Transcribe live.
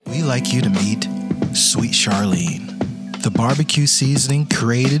we like you to meet Sweet Charlene, the barbecue seasoning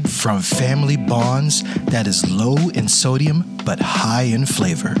created from family bonds that is low in sodium but high in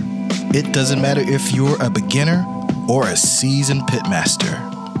flavor. It doesn't matter if you're a beginner or a seasoned pitmaster.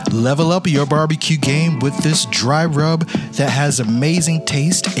 Level up your barbecue game with this dry rub that has amazing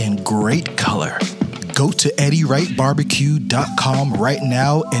taste and great color. Go to eddywrightbarbecue.com right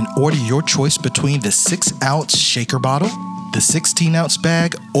now and order your choice between the 6-ounce shaker bottle, the 16-ounce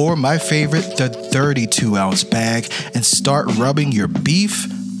bag, or my favorite, the 32-ounce bag, and start rubbing your beef,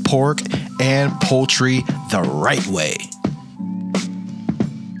 pork, and poultry the right way.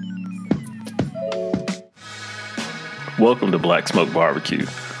 Welcome to Black Smoke Barbecue.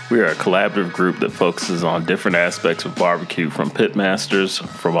 We are a collaborative group that focuses on different aspects of barbecue from pitmasters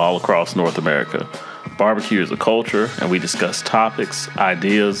from all across North America. Barbecue is a culture, and we discuss topics,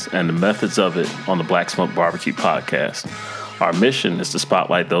 ideas, and the methods of it on the Black Smoke Barbecue podcast. Our mission is to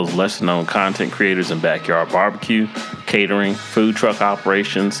spotlight those lesser-known content creators in backyard barbecue, catering, food truck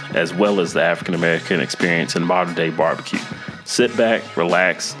operations, as well as the African-American experience in modern-day barbecue. Sit back,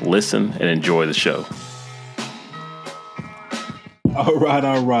 relax, listen, and enjoy the show. All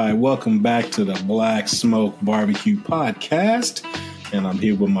right. Welcome back to the Black Smoke Barbecue podcast. And I'm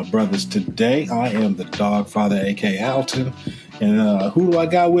here with my brothers today. I am the Dog Father, a.k.a. Alton. And who do I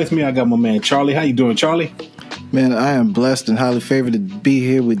got with me? I got my man Charlie. How you doing, Charlie? Man, I am blessed and highly favored to be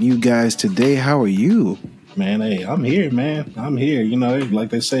here with you guys today. How are you? Man, hey, I'm here, man. I'm here. You know, like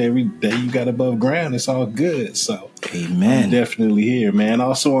they say, every day you got above ground, it's all good. So, amen. I'm definitely here, man.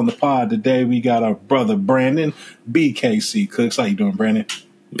 Also on the pod today, we got our brother Brandon, BKC Cooks. How you doing, Brandon?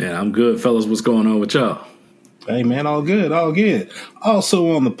 Man, I'm good, fellas. What's going on with y'all? Hey, man, all good.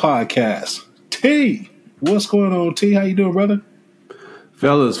 Also on the podcast, T. What's going on, T? How you doing, brother?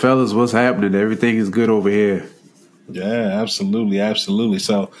 Fellas, what's happening? Everything is good over here. Yeah, absolutely.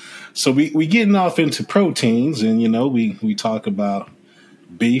 So we getting off into proteins, and, you know, we talk about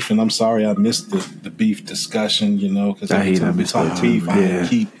beef, and I'm sorry I missed the beef discussion, you know, because every time we talk beef, I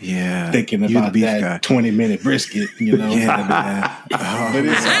keep thinking about that 20-minute brisket, you know. But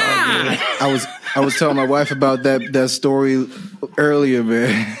it's all good. I was telling my wife about that story earlier,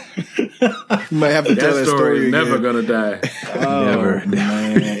 man. You might have to tell that story again. Never gonna die. Never,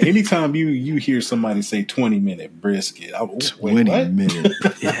 man. Anytime you hear somebody say 20-minute brisket, 20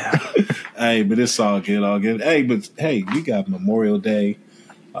 minutes. Yeah. Hey, but it's all good. Hey, we got Memorial Day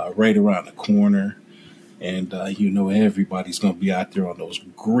right around the corner. And, you know, everybody's going to be out there on those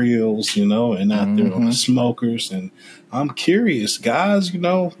grills, you know, and out there on the smokers. And I'm curious, guys, you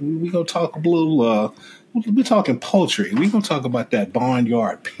know, we're going to talk a little, we're talking poultry. We're going to talk about that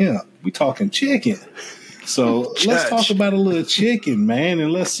barnyard pimp. We're talking chicken. So let's talk about a little chicken, man,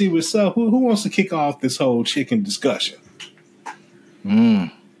 and let's see what's up. Who wants to kick off this whole chicken discussion?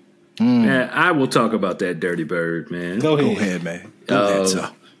 Man, I will talk about that dirty bird, man. Go ahead, man. Go ahead, sir.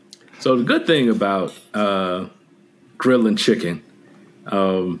 So the good thing about grilling chicken,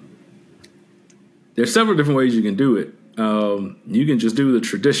 there's several different ways you can do it. You can just do the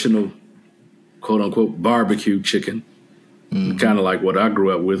traditional, quote unquote, barbecue chicken, kind of like what I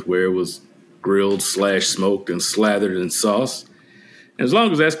grew up with, where it was grilled / smoked and slathered in sauce. And as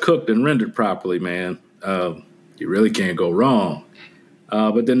long as that's cooked and rendered properly, man, you really can't go wrong.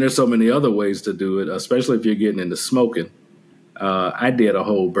 But then there's so many other ways to do it, especially if you're getting into smoking. I did a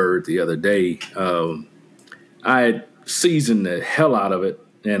whole bird the other day. I seasoned the hell out of it,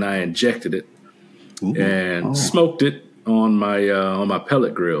 and I injected it smoked it on my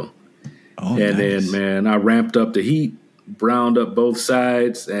pellet grill. Then, man, I ramped up the heat, browned up both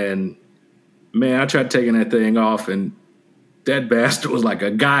sides, and man, I tried taking that thing off, and that bastard was like a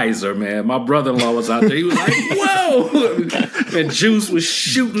geyser, man. My brother-in-law was out there. He was like, "Whoa!" and juice was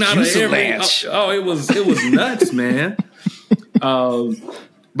shooting out of every. Oh, it was nuts, man.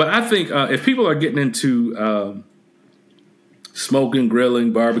 But I think if people are getting into smoking,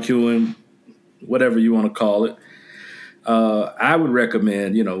 grilling, barbecuing, whatever you want to call it, I would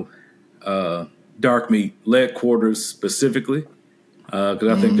recommend, you know, dark meat, leg quarters specifically, because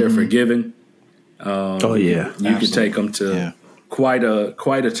I think they're forgiving. You can take them to quite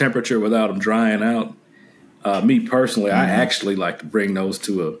a temperature without them drying out. Me personally, I actually like to bring those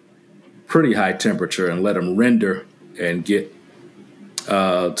to a pretty high temperature and let them render and get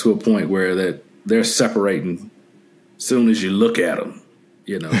to a point where they're separating as soon as you look at them,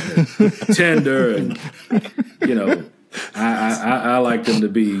 you know, tender, and you know, I like them to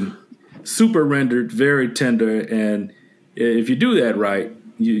be super rendered, very tender, and if you do that right,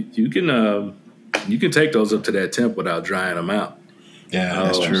 you can take those up to that temp without drying them out. Yeah,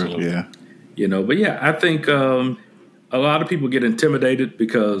 that's true. Yeah, you know, but yeah, I think a lot of people get intimidated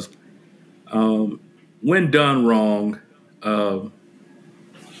because when done wrong,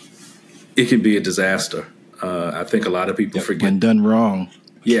 it can be a disaster. I think a lot of people forget. When done wrong.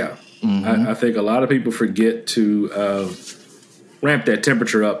 Yeah. I think a lot of people forget to ramp that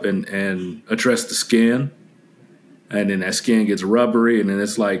temperature up and address the skin. And then that skin gets rubbery, and then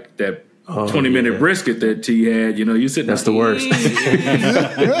it's like that 20-minute brisket that T had. You know, you sitting. That's the worst.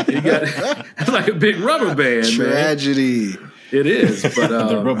 It's like a big rubber band. Tragedy. Man. It is, but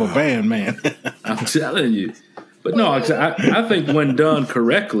The rubber band, man. I'm telling you. But no, I think when done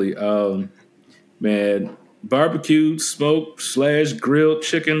correctly, man, barbecued, smoked / grilled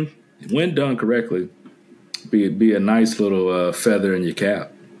chicken, when done correctly, be a nice little feather in your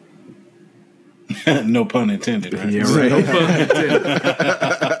cap. No pun intended, right? Yeah, right. No pun intended.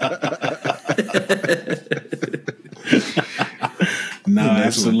 No,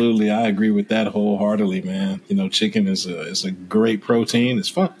 absolutely. I agree with that wholeheartedly, man. You know, chicken is a great protein. It's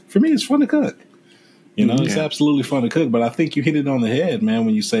fun. For me, it's fun to cook. You know, it's absolutely fun to cook. But I think you hit it on the head, man,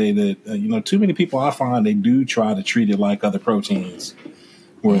 when you say that, too many people I find they do try to treat it like other proteins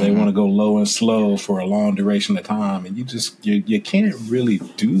where they want to go low and slow for a long duration of time. And you can't really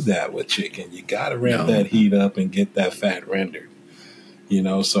do that with chicken. You got to ramp that heat up and get that fat rendered.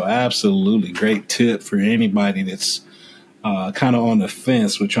 So absolutely great tip for anybody that's kind of on the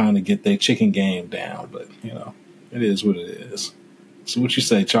fence with trying to get their chicken game down. But, it is what it is. So what you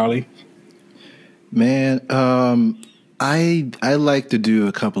say, Charlie? Man, I like to do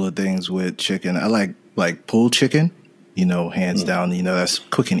a couple of things with chicken. I like pulled chicken, hands down, that's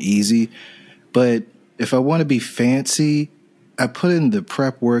quick and easy. But if I want to be fancy, I put in the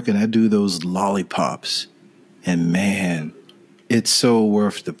prep work and I do those lollipops. And man, it's so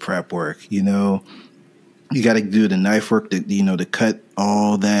worth the prep work, You got to do the knife work to cut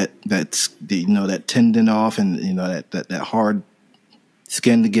all that tendon off and, that hard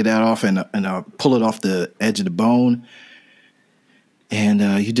skin to get that off and pull it off the edge of the bone. And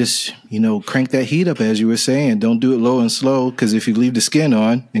you just, crank that heat up, as you were saying. Don't do it low and slow, because if you leave the skin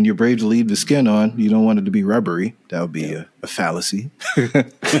on, and you're brave to leave the skin on, you don't want it to be rubbery. That would be a fallacy.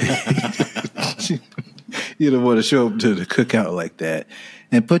 You don't want to show up to the cookout like that.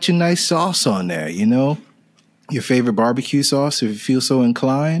 And put your nice sauce on there, your favorite barbecue sauce, if you feel so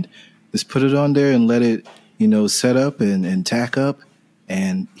inclined. Just put it on there and let it, set up and tack up.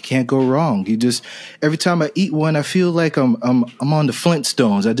 And you can't go wrong. Every time I eat one, I feel like I'm on the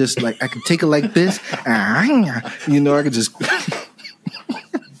Flintstones. I can take it like this. I could just.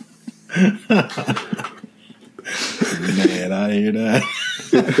 Man, I hear that.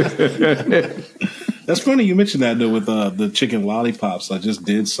 That's funny you mentioned that, though, with the chicken lollipops. I just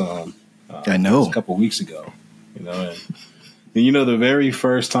did some. I know. A couple weeks ago, and the very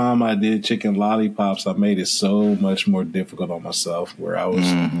first time I did chicken lollipops, I made it so much more difficult on myself, where I was,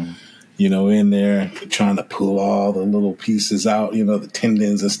 in there trying to pull all the little pieces out, the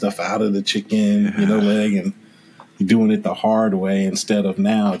tendons and stuff out of the chicken, leg, and doing it the hard way instead of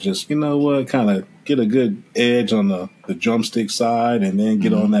now just, kind of get a good edge on the drumstick side and then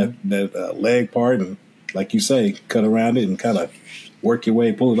get on that leg part and, like you say, cut around it and kind of work your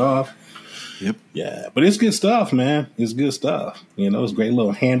way, pull it off. Yep. Yeah, but it's good stuff, man. It's good stuff. It's a great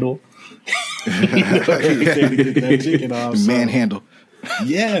little handle. To get that chicken off. Manhandle.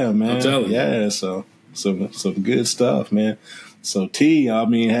 Yeah, man. I'm telling you. Yeah, so some good stuff, man. So T,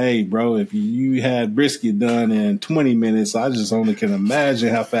 hey, bro, if you had brisket done in 20 minutes, I just only can imagine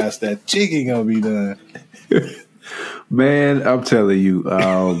how fast that chicken gonna be done. Man, I'm telling you.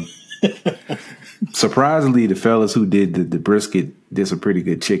 Surprisingly, the fellas who did the brisket did some pretty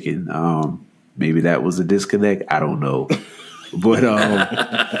good chicken. Maybe that was a disconnect. I don't know. But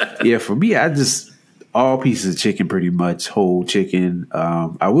yeah, for me, all pieces of chicken, pretty much whole chicken.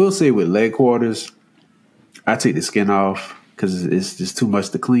 I will say with leg quarters, I take the skin off because it's just too much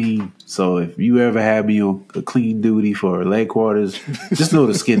to clean. So if you ever have me on a clean duty for leg quarters, just know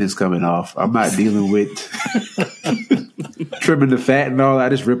the skin is coming off. I'm not dealing with trimming the fat and all. I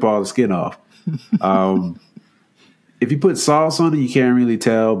just rip all the skin off. If you put sauce on it, you can't really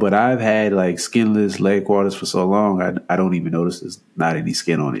tell, but I've had like skinless leg quarters for so long, I don't even notice there's not any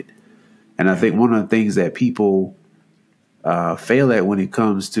skin on it. And I think one of the things that people fail at when it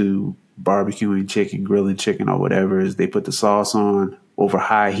comes to barbecuing chicken, grilling chicken or whatever is they put the sauce on over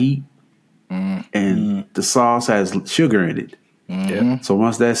high heat and the sauce has sugar in it. Yeah. So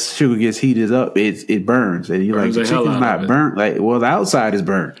once that sugar gets heated up, it burns. And you're like, the chicken's not burnt. Like, well, the outside is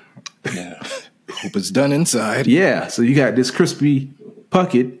burnt. Yeah. Hope it's done inside. Yeah. So you got this crispy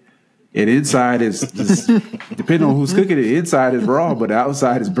pucket, and inside is depending on who's cooking it, inside is raw, but the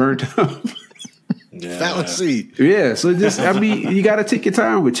outside is burnt up. fallacy. Yeah, so just I mean, you got to take your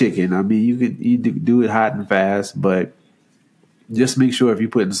time with chicken. I mean, you do it hot and fast, but just make sure if you're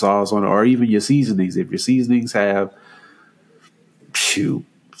putting sauce on it, or even your seasonings. If your seasonings have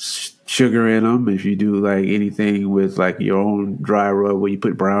sugar in them, if you do like anything with like your own dry rub where you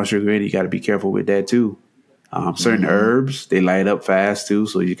put brown sugar in, you got to be careful with that too. Certain herbs, they light up fast too,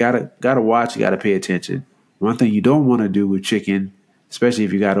 so you gotta watch. You gotta pay attention. One thing you don't want to do with chicken, especially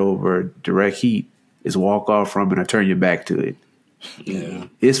if you got over direct heat, is walk off from it or turn your back to it. Yeah.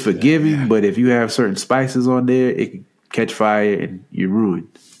 It's forgiving, but if you have certain spices on there, it can catch fire and you're ruined.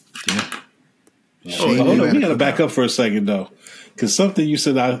 Hold on, we got to back up for a second though, because something you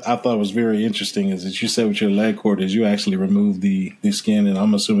said I thought was very interesting is that you said with your leg quarters you actually remove the skin, and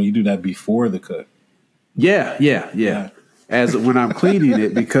I'm assuming you do that before the cook. Yeah. As when I'm cleaning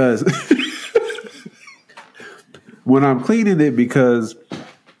it, because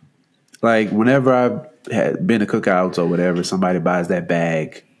like whenever I've had been to cookouts or whatever, somebody buys that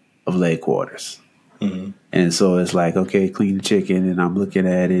bag of leg quarters. Mm-hmm. And so it's like, okay, clean the chicken, and I'm looking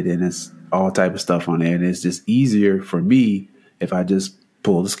at it, and it's all type of stuff on there, and it's just easier for me if I just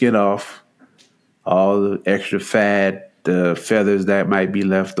pull the skin off, all the extra fat, the feathers that might be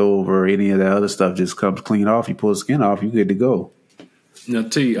left over, any of that other stuff just comes clean off. You pull the skin off, you're good to go. Now,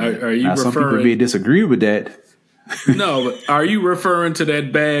 T, are you now, referring? Some people may disagree with that. No, but are you referring to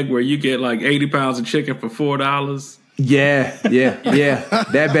that bag where you get like 80 pounds of chicken for $4? Yeah,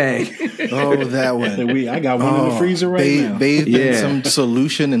 that bag. Oh, that one. I got one in the freezer now. Bathed in some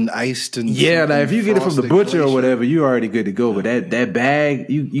solution and iced and now if you get it from the butcher or whatever, you're already good to go. But that bag,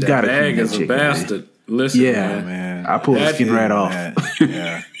 you got to clean that chicken. That bag is a bastard. Listen, man. I pull the skin right off.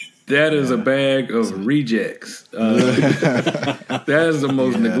 Yeah. That is a bag of rejects. That is the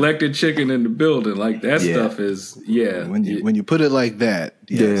most neglected chicken in the building. Like that stuff is When you put it like that,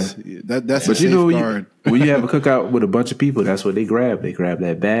 yes, that's a safeguard. When you have a cookout with a bunch of people, that's what they grab. They grab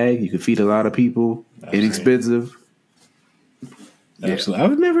that bag. You can feed a lot of people. Inexpensive.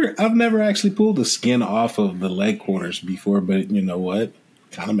 Absolutely. I've never actually pulled the skin off of the leg quarters before, but you know what?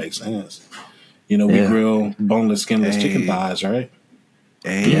 Kind of makes sense. We grill boneless, skinless chicken thighs, right?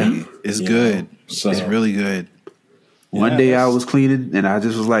 It's good. So, it's really good. One day I was cleaning and I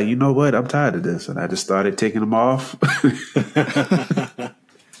just was like, you know what? I'm tired of this. And I just started taking them off.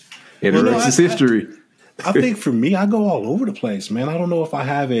 And the rest is history. I think for me, I go all over the place, man. I don't know if I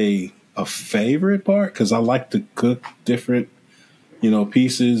have a favorite part because I like to cook different,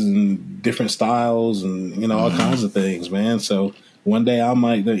 pieces and different styles and, all kinds of things, man. So one day I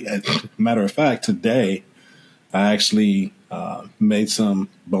might, matter of fact, today I actually made some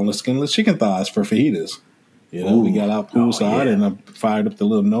boneless, skinless chicken thighs for fajitas. We got out poolside and I fired up the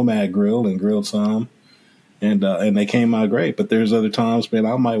little Nomad grill and grilled some. And they came out great. But there's other times, man,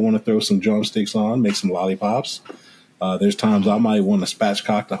 I might want to throw some drumsticks on, make some lollipops. There's times I might want to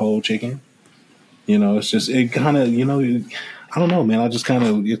spatchcock the whole chicken. It's just, it kind of, I don't know, man. I just kind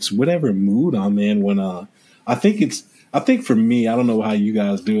of, it's whatever mood I'm in when, I think for me, I don't know how you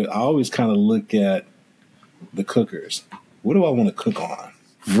guys do it. I always kind of look at the cookers. What do I want to cook on?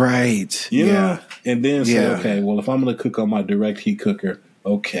 Right. You know? And then say, okay, well, if I'm going to cook on my direct heat cooker,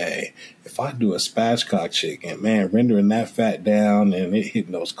 okay, if I do a spatchcock chicken, man, rendering that fat down and it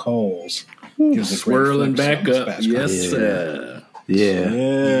hitting those coals gives a swirling great back up. Yes, sir.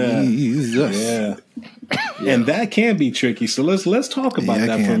 Yeah. Jesus. Yeah. And that can be tricky. So let's talk about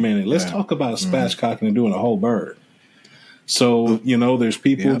that for a minute. Let's talk about spatchcocking and doing a whole bird. So, there's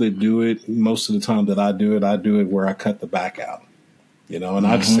people that do it. Most of the time that I do it where I cut the back out, and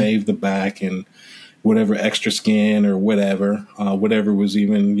I'd save the back and whatever extra skin or whatever was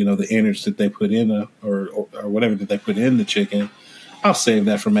even, the innards that they put in or whatever that they put in the chicken. I'll save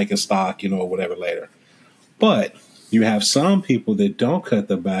that for making stock, or whatever later. But you have some people that don't cut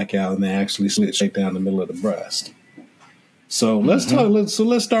the back out and they actually slit straight down the middle of the breast. So let's talk. So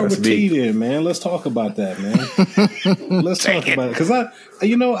let's start with T then, man. Let's talk about that, man. Let's talk about it because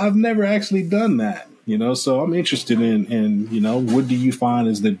I've never actually done that, So I'm interested in what do you find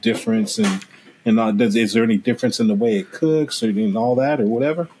is the difference and is there any difference in the way it cooks or in all that or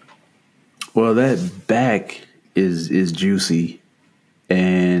whatever? Well, that back is juicy,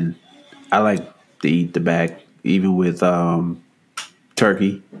 and I like to eat the back even with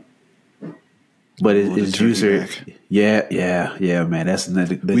turkey. But it's juicier. Yeah, man. That's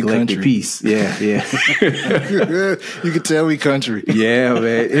the neglected piece. Yeah. You can tell we country. Yeah,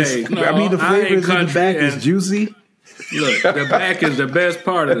 man. The flavors in the back is juicy. Look, the back is the best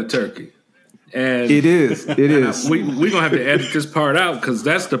part of the turkey. And it is. We're going to have to edit this part out because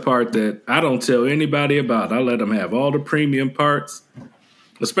that's the part that I don't tell anybody about. I let them have all the premium parts.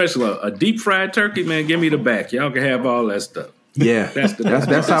 especially a deep fried turkey, man. Give me the back. Y'all can have all that stuff. Yeah,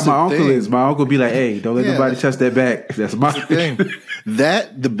 that's how my uncle is. My uncle be like, "Hey, don't let nobody touch that back. That's my thing."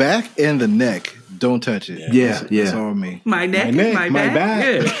 The back and the neck, don't touch it. Yeah, that's all me. My neck, my back.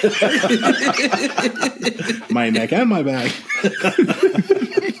 Yeah. My neck and my back.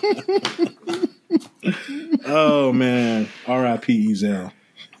 Oh man, R.I.P. Ezel.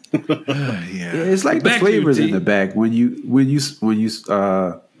 Yeah, it's like the flavors in the back when you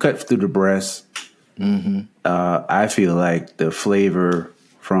cut through the breast. Mm-hmm. I feel like the flavor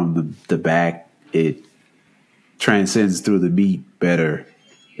from the back, it transcends through the meat better,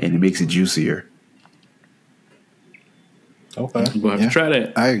 and it makes it juicier. Okay, I'm gonna have to try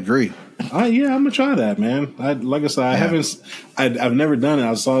that. I agree. Yeah, I'm gonna try that, man. Like I said, I've never done it.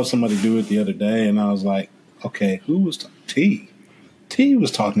 I saw somebody do it the other day, and I was like, okay, who was T? T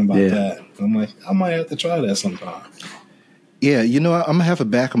was talking about that. I'm like, I might have to try that sometime. Yeah, I'm gonna have to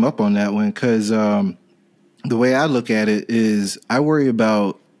back him up on that one because the way I look at it is I worry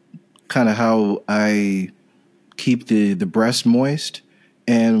about kind of how I keep the breast moist,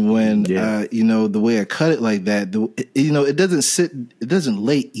 and when the way I cut it like that, it doesn't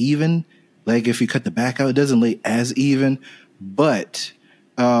lay even. Like if you cut the back out, it doesn't lay as even, but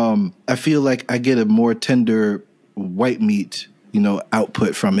I feel like I get a more tender white meat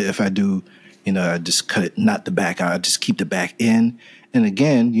output from it if I do. I just cut it, not the back out. I just keep the back in. And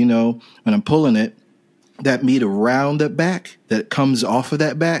again, when I'm pulling it, that meat around that back that comes off of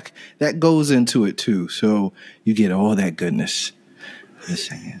that back, that goes into it too. So you get all that goodness. Just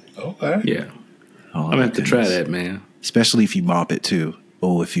saying. Okay. Yeah. I'm going to have to try that, man. Especially if you mop it too.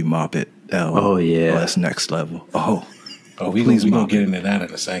 Oh, if you mop it. Oh, yeah. That's next level. Oh, we're going to get into that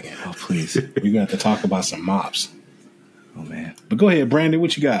in a second. Oh, please. We're going to have to talk about some mops. Oh, man. But go ahead, Brandon,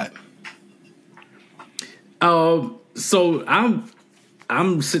 what you got? So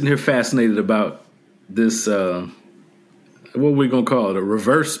I'm sitting here fascinated about this. What we gonna call it? A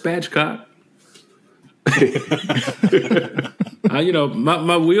reverse spatchcock.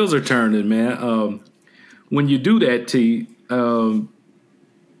 My wheels are turning, man. When you do that, T,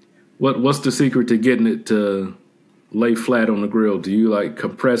 what's the secret to getting it to lay flat on the grill? Do you like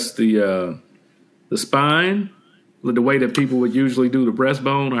compress the spine the way that people would usually do the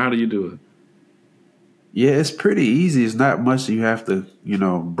breastbone, or how do you do it? Yeah, it's pretty easy. It's not much you have to,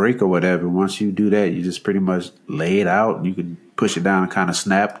 break or whatever. Once you do that, you just pretty much lay it out. You can push it down and kind of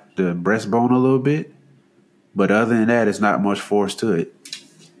snap the breastbone a little bit. But other than that, it's not much force to it.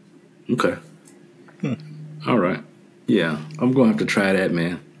 Okay. All right. Yeah, I'm going to have to try that,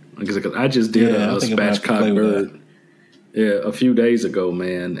 man. Because I just did a spatchcock bird a few days ago,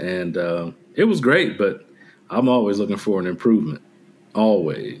 man. And it was great, but I'm always looking for an improvement.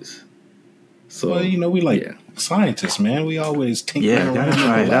 Always. So, well, we scientists, man. We always tinker around. Yeah, gotta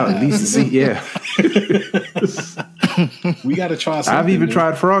try it out at least to see. Yeah, we got to try something. I've even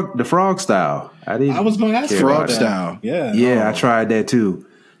tried the frog style. I was going to ask frog style. Yeah, I tried that too.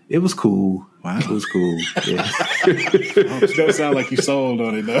 It was cool. Wow, it was cool. Yeah. It don't sound like you sold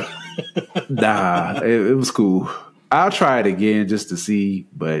on it though. Nah, it was cool. I'll try it again just to see,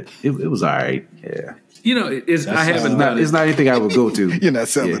 but it was all right. Yeah. It's not anything I would go to. You're not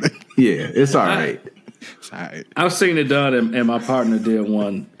selling it. Yeah, it's all right. It's all right. I've seen it done, and my partner did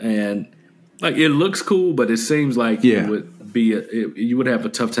one, and it looks cool, but it seems like it would be you would have a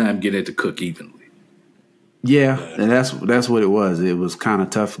tough time getting it to cook evenly. Yeah, and that's what it was. It was kind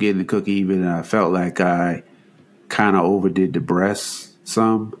of tough getting it to cook even, and I felt like I kind of overdid the breast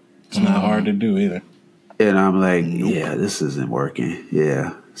some. It's not hard to do either. And I'm like, yeah, this isn't working.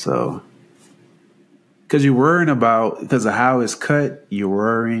 Yeah, so. Because you're worrying about, because of how it's cut, you're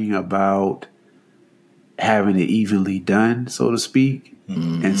worrying about having it evenly done, so to speak.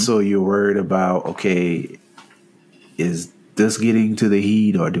 Mm-hmm. And so you're worried about, okay, is this getting to the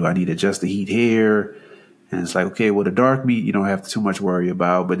heat, or do I need to adjust the heat here? And it's like, okay, well, the dark meat, you don't have too much worry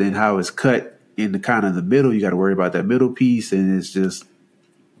about. But then how it's cut in the kind of the middle, you got to worry about that middle piece. And it's just,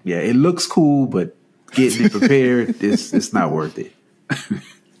 it looks cool, but getting it prepared, it's not worth it.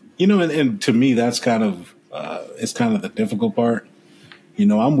 And to me, that's kind of it's kind of the difficult part.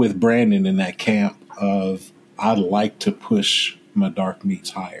 I'm with Brandon in that camp of I'd like to push my dark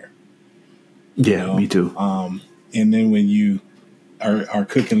meats higher. Yeah, me too. And then when you are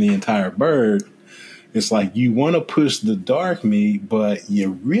cooking the entire bird, it's like you want to push the dark meat, but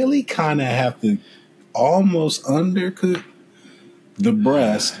you really kind of have to almost undercook the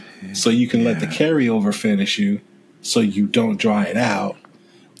breast so you can let the carryover finish you, so you don't dry it out.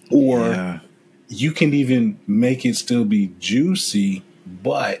 Or you can even make it still be juicy,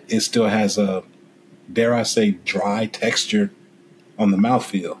 but it still has a, dare I say, dry texture on the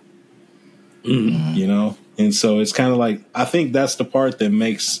mouthfeel. Mm-hmm. You know, and so it's kind of like, I think that's the part that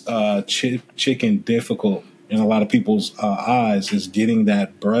makes chicken difficult in a lot of people's eyes, is getting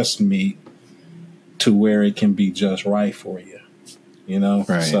that breast meat to where it can be just right for you. You know,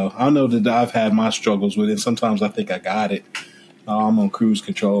 Right. So I know that I've had my struggles with it. Sometimes I think I got it. I'm on cruise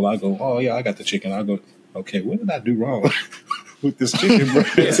control. I go, oh yeah, I got the chicken. I go, okay, what did I do wrong with this chicken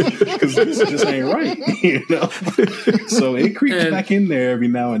breast? Because this just ain't right, you know. So it creeps back in there every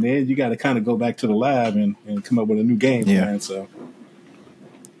now and then. You got to kind of go back to the lab and come up with a new game plan. So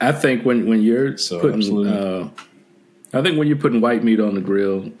I think when you're absolutely. I think when you're putting white meat on the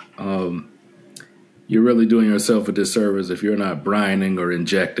grill, you're really doing yourself a disservice if you're not brining or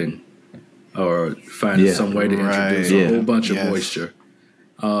injecting or finding some way to introduce a whole bunch of moisture.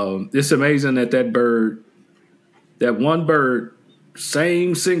 It's amazing that one bird,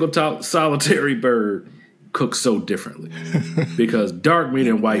 same single solitary bird, cooks so differently. Because dark meat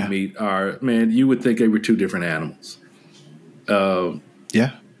and white meat are, man, you would think they were two different animals. So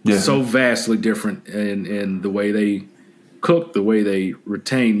vastly different in the way they cook, the way they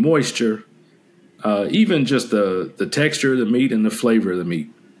retain moisture, even just the texture of the meat and the flavor of the meat.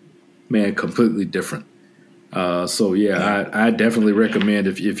 Man, completely different. I definitely recommend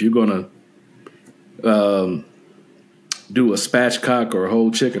if you're going to do a spatchcock or a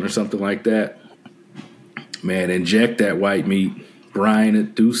whole chicken or something like that, man, inject that white meat, brine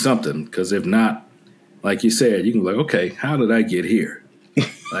it, do something. Because if not, like you said, you can be like, okay, how did I get here?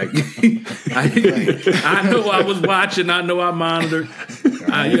 Like, I know I was watching. I know I monitored.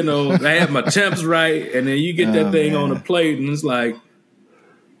 I had my temps right. And then you get that thing on the plate and it's like,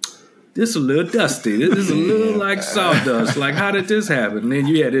 this is a little dusty. This is a little like sawdust. Like, how did this happen? And then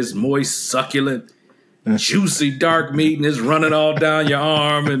you had this moist, succulent, juicy dark meat and it's running all down your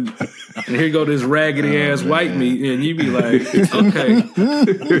arm. And here go this raggedy ass white meat. And you be like, okay,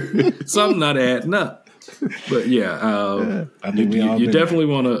 something not adding up. But I think you definitely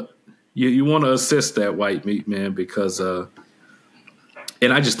want to you want to assist that white meat, man, because and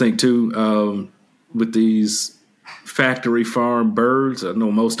I just think too with these factory farm birds, I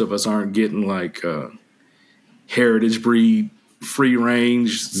know most of us aren't getting like heritage breed, free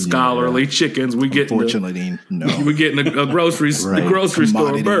range, scholarly chickens. We get unfortunately no. We're getting a grocery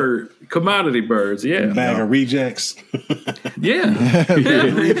store bird, commodity birds. Yeah, a bag of rejects.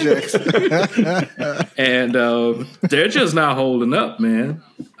 Rejects, and they're just not holding up, man.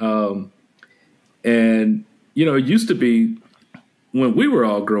 And it used to be when we were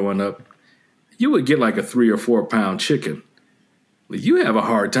all growing up, you would get like a 3 or 4 pound chicken. You have a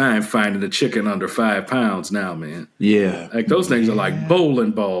hard time finding a chicken under 5 pounds now, man. Yeah. Like those things are like bowling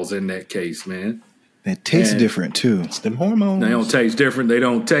balls in that case, man. It tastes different too. It's them hormones. They don't taste different. They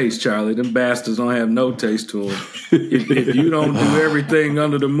don't taste, Charlie. Them bastards don't have no taste to them. if you don't do everything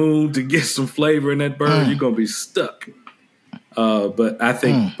under the moon to get some flavor in that bird, you're going to be stuck. But I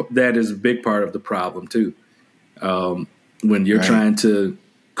think that is a big part of the problem too. When you're trying to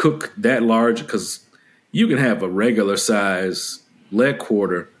cook that large, because you can have a regular size leg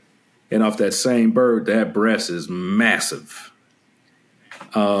quarter, and off that same bird, that breast is massive.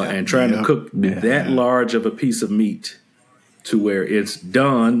 And trying to cook that large of a piece of meat to where it's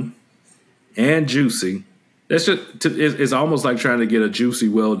done and juicy, that's just it's almost like trying to get a juicy,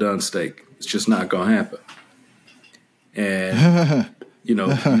 well done steak. It's just not going to happen. And you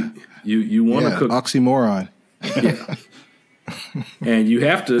want to cook oxymoron. Yeah. And you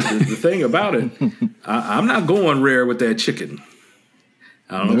have to, the thing about it, I'm not going rare with that chicken.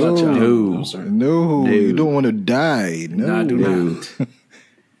 I don't know about y'all. No, you don't want to die. No, I do not.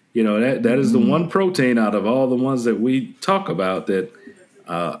 That is the one protein out of all the ones that we talk about that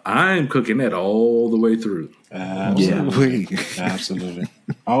I'm cooking that all the way through. Absolutely. Absolutely.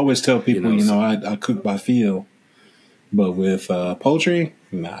 I always tell people, I cook by feel, but with poultry,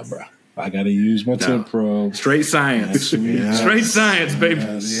 nah, bro. I got to use my temp probe. Straight science. Straight science, baby.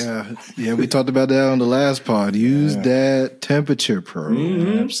 Yeah, we talked about that on the last pod. Use that temperature probe.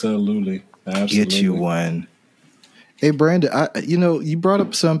 Mm-hmm. Absolutely. Get you one. Hey, Brandon, you brought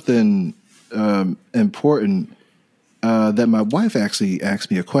up something important that my wife actually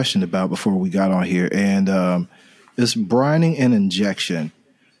asked me a question about before we got on here, and it's brining and injection.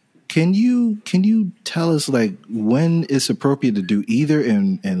 Can you tell us like when it's appropriate to do either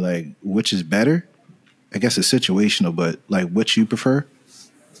and like which is better? I guess it's situational, but like which you prefer?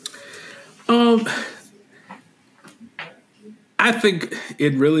 I think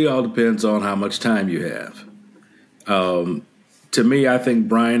it really all depends on how much time you have. To me, I think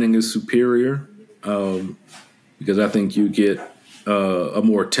brining is superior because I think you get a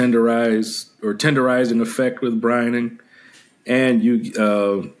more tenderizing effect with brining. and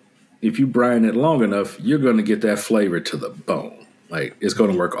if you brine it long enough, you're going to get that flavor to the bone. Like it's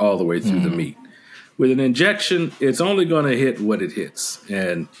going to work all the way through the meat. With an injection, it's only going to hit what it hits,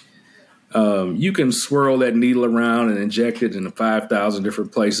 and you can swirl that needle around and inject it in 5,000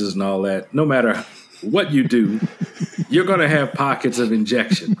 different places and all that. No matter what you do, you're going to have pockets of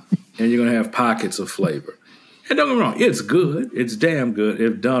injection, and you're going to have pockets of flavor. And don't get me wrong, it's good. It's damn good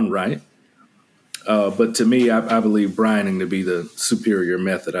if done right. But to me, I believe brining to be the superior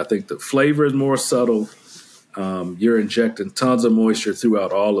method. I think the flavor is more subtle. You're injecting tons of moisture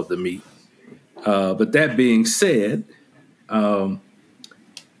throughout all of the meat. But that being said, a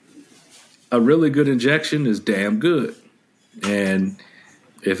really good injection is damn good. And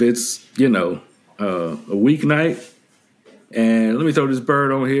if it's, a weeknight, and let me throw this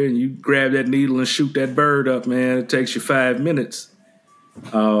bird on here, and you grab that needle and shoot that bird up, man, it takes you 5 minutes.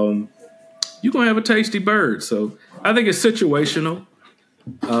 You're going to have a tasty bird. So I think it's situational.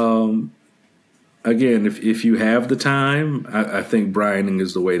 Again, if you have the time, I think brining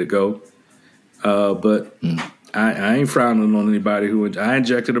is the way to go. But I ain't frowning on anybody I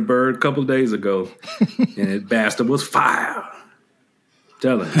injected a bird a couple of days ago, and that bastard was fire.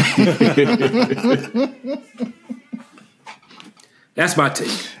 Tell him. That's my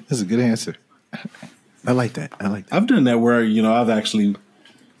take. That's a good answer. I like that. I've done that where, I've actually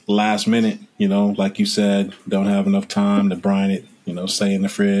last minute, like you said, don't have enough time to brine it, say in the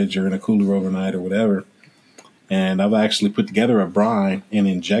fridge or in a cooler overnight or whatever. And I've actually put together a brine and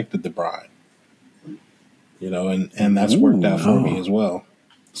injected the brine, and that's worked out for me as well.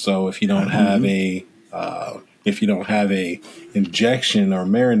 So if you don't have a injection or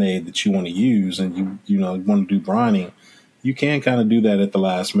marinade that you want to use and you want to do brining, you can kind of do that at the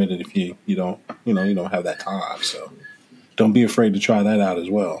last minute if you don't have that time. So don't be afraid to try that out as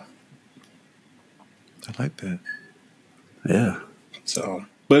well. I like that. Yeah. So,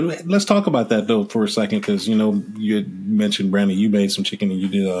 but let's talk about that though for a second, because you had mentioned, Brandon, you made some chicken and you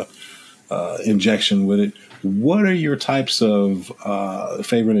did a injection with it. What are your types of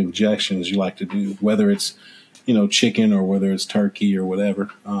favorite injections you like to do? Whether it's chicken or whether it's turkey or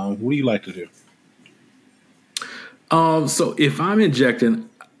whatever. What do you like to do? So if I'm injecting,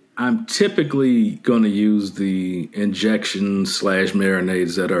 I'm typically going to use the injection /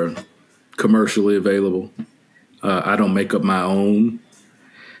 marinades that are commercially available. I don't make up my own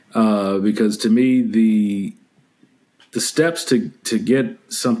because to me the steps to get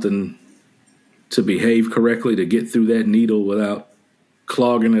something to behave correctly, to get through that needle without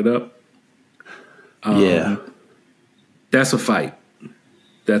clogging it up, that's a fight.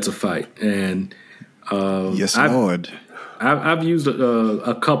 And yes, Lord. I've used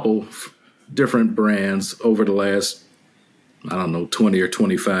a couple different brands over the last, 20 or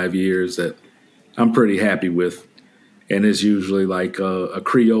 25 years that I'm pretty happy with. And it's usually like a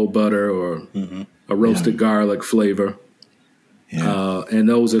Creole butter or a roasted garlic flavor. Yeah. And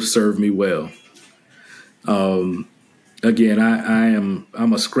those have served me well. Again,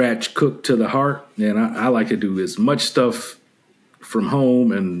 I'm a scratch cook to the heart, and I like to do as much stuff from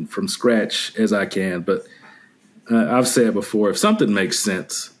home and from scratch as I can. But I've said before, if something makes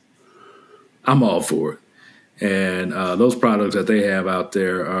sense, I'm all for it. And those products that they have out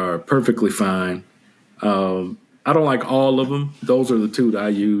there are perfectly fine. I don't like all of them. Those are the two that I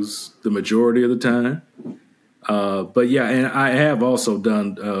use the majority of the time. But yeah, and I have also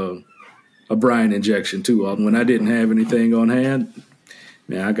done a brine injection too. When I didn't have anything on hand,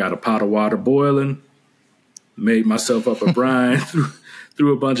 man, I got a pot of water boiling, made myself up a brine,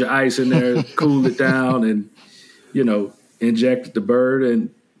 threw a bunch of ice in there, cooled it down, and injected the bird, and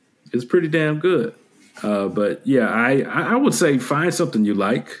it's pretty damn good. But yeah, I would say find something you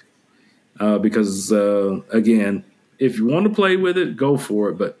like because again, if you want to play with it, go for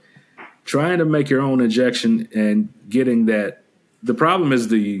it. But trying to make your own injection and getting that. The problem is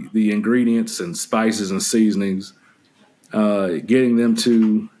the ingredients and spices and seasonings, getting them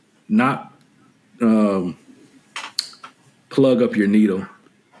to not plug up your needle.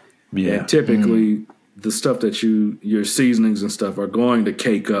 Yeah. And typically the stuff that your seasonings and stuff are going to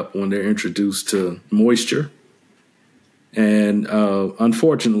cake up when they're introduced to moisture. And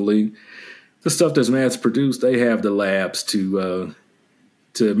unfortunately, the stuff that's mass produced, they have the labs to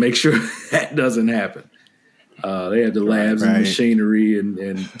make sure that doesn't happen. They have the labs and machinery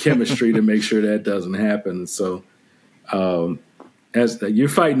and chemistry to make sure that doesn't happen. So as you're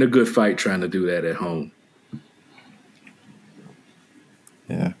fighting a good fight trying to do that at home.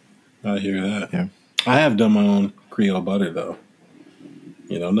 Yeah. I hear that. Yeah. I have done my own Creole butter though.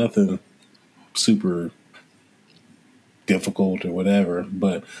 Nothing super difficult or whatever,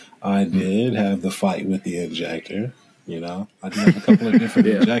 but I did have the fight with the injector. I do have a couple of different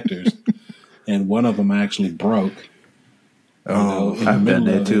injectors, and one of them actually broke. I've done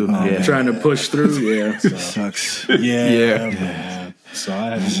that too. Trying to push through. Yeah, Sucks. Man. So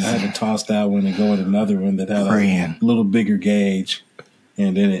I had to toss that one and go with another one that had a little bigger gauge,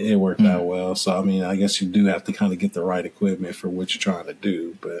 and then it worked out well. So I mean, I guess you do have to kind of get the right equipment for what you're trying to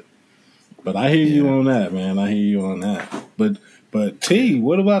do. But I hear you on that, man. I hear you on that. But T,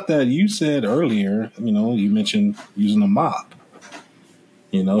 what about that? You said earlier, you mentioned using a mop.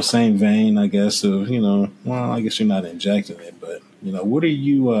 Same vein, I guess, of, well, I guess you're not injecting it, but, what are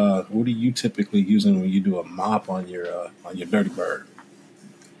you typically using when you do a mop on your Dirty Bird?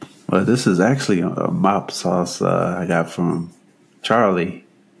 Well, this is actually a mop sauce I got from Charlie.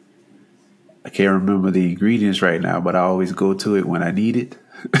 I can't remember the ingredients right now, but I always go to it when I need it.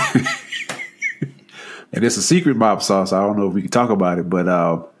 And it's a secret mop sauce. I don't know if we can talk about it, but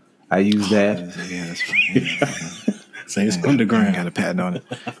I use that. Yeah, that's fine. Say it's underground. Got a patent on it.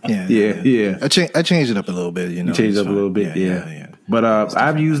 Yeah. I changed it up a little bit. You changed it up a little bit, yeah. But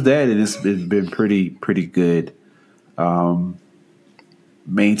I've used that, and it's been pretty good.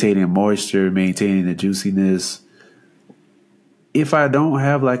 Maintaining moisture, maintaining the juiciness. If I don't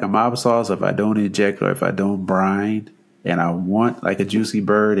have like a mop sauce, if I don't inject or if I don't brine, and I want like a juicy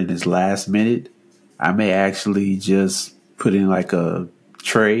bird in its last minute, I may actually just put in like a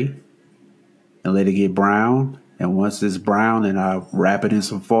tray and let it get brown. And once it's brown, then I'll wrap it in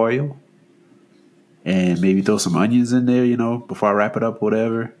some foil and maybe throw some onions in there, before I wrap it up,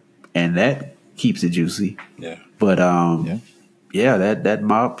 whatever. And that keeps it juicy. Yeah. But that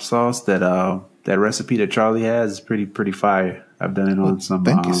mop sauce, that recipe that Charlie has is pretty fire. I've done it on some.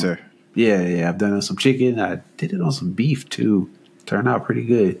 Thank you, sir. Yeah. I've done it on some chicken. I did it on some beef too. Turned out pretty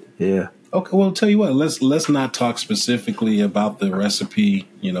good. Yeah. Okay, well, tell you what, let's not talk specifically about the recipe,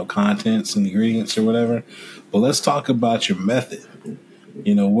 contents and ingredients or whatever, but let's talk about your method.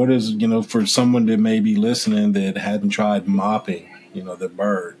 What is, for someone that may be listening that hadn't tried mopping, the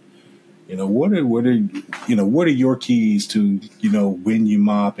bird, what are your keys to, when you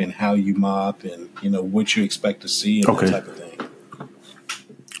mop and how you mop and, what you expect to see and that type of thing?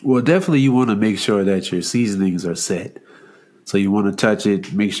 Well, definitely you want to make sure that your seasonings are set. So you want to touch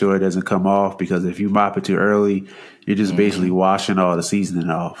it, make sure it doesn't come off, because if you mop it too early, you're just basically washing all the seasoning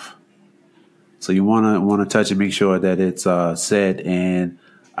off. So you want to touch it, make sure that it's set. And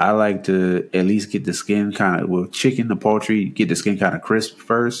I like to at least get the skin kind of, with chicken, the poultry, get the skin kind of crisp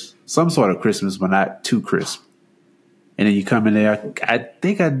first. Some sort of crispness, but not too crisp. And then you come in there. I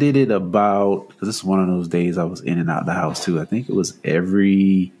think I did it about, because this is one of those days I was in and out of the house too. I think it was I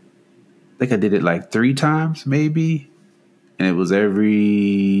did it like 3 times maybe. And it was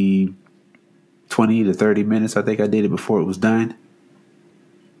every 20 to 30 minutes. I think I did it before it was done.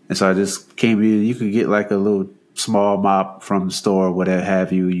 And so I just came in. You could get like a little small mop from the store, whatever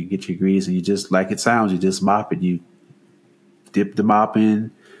have you. You get your grease and you just, like it sounds, you just mop it. You dip the mop in,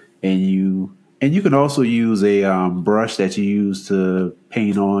 and you can also use a brush that you use to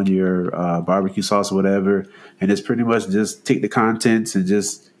paint on your barbecue sauce or whatever. And it's pretty much just take the contents and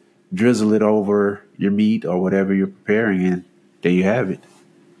just drizzle it over your meat or whatever you're preparing, and there you have it.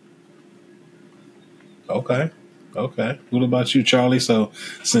 Okay. What about you, Charlie? So,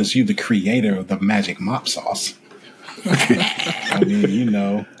 since you're the creator of the magic mop sauce, I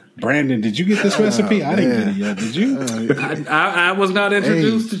mean, Brandon, did you get this recipe? I didn't get it yet. Did you? I was not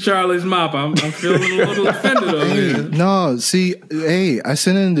introduced to Charlie's mop. I'm feeling a little offended over here. No, see, I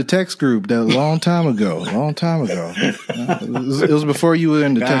sent it in the text group that a long time ago. It was before you were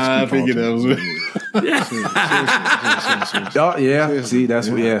in the text group. I figured that was Oh yeah, see, that's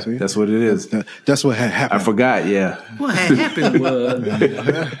what it is. That's what had happened. I forgot. Yeah, what had happened was,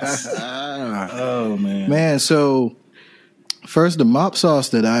 oh man. So first, the mop sauce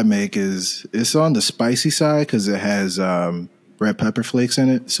that I make it's on the spicy side because it has red pepper flakes in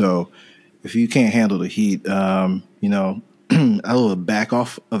it. So if you can't handle the heat, I will back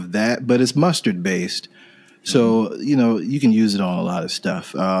off of that. But it's mustard based, so you can use it on a lot of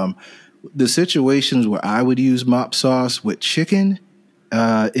stuff. The situations where I would use mop sauce with chicken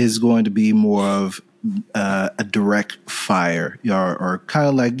is going to be more of a direct fire or kind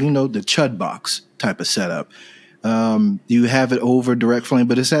of like, the chud box type of setup. You have it over direct flame,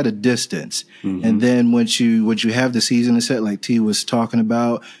 but it's at a distance. Mm-hmm. And then once you have the seasoning set, like T was talking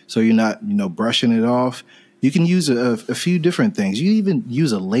about, so you're not, brushing it off, you can use a few different things. You even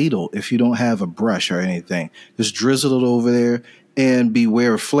use a ladle if you don't have a brush or anything. Just drizzle it over there. And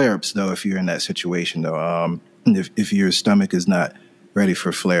beware of flare-ups, though, if you're in that situation, though. If your stomach is not ready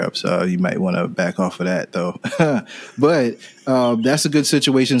for flare-ups. You might want to back off of that, though. But that's a good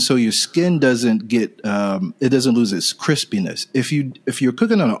situation, so your skin doesn't get it doesn't lose its crispiness. If you're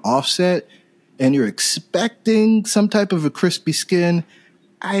cooking on an offset and you're expecting some type of a crispy skin,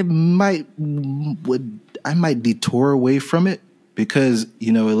 I might detour away from it because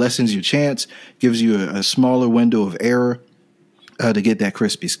it lessens your chance, gives you a smaller window of error to get that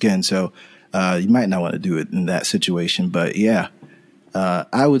crispy skin. So you might not want to do it in that situation, but yeah.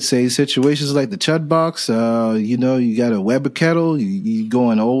 I would say situations like the chud box, you got a Weber kettle, you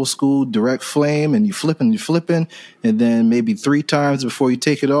going old school direct flame and you're flipping, and then maybe 3 times before you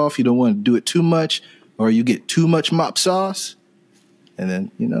take it off. You don't want to do it too much or you get too much mop sauce. And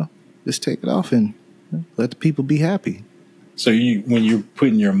then, just take it off and let the people be happy. So when you're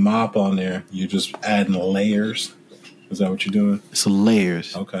putting your mop on there, you're just adding layers? Is that what you're doing? It's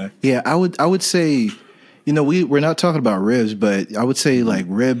layers. Okay. Yeah, I would say... we're not talking about ribs, but I would say like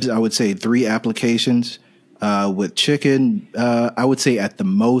ribs, I would say 3 applications. With chicken, I would say at the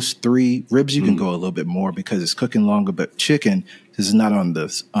most 3. Ribs, you can go a little bit more because it's cooking longer, but chicken is not on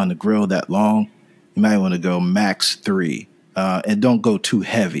the grill that long. You might want to go max 3. And don't go too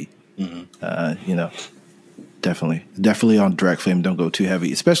heavy. Definitely on direct flame, don't go too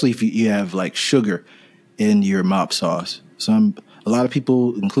heavy, especially if you have like sugar in your mop sauce. A lot of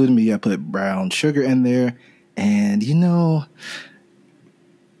people, including me, I put brown sugar in there, and you don't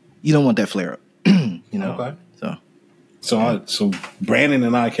want that flare up. Okay. So Brandon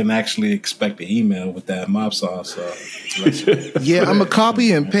and I can actually expect an email with that mop sauce. Yeah, I'm gonna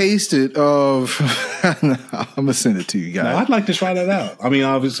copy and paste it. I'm gonna send it to you guys. No, I'd like to try that out. I mean,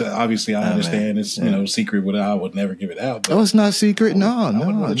 obviously, I understand it's secret. I would never give it out. But it's not secret. No. I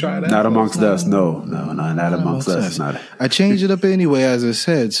would want to try it out. Not amongst us. No, not amongst us. I changed it up anyway, as I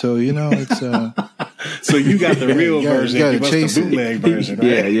said. So it's. So you got the real version. You got the bootleg version,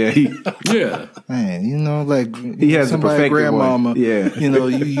 right? Yeah. Man, like he has somebody grandmama. One. Yeah.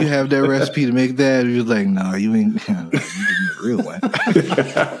 You have that recipe to make that. You're like, no, you ain't. You give me the real one.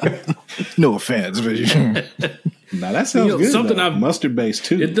 No offense, but now that sounds good. Something I've mustard based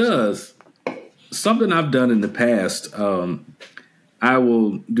too. It does. Something I've done in the past. I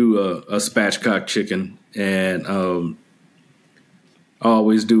will do a spatchcock chicken, and I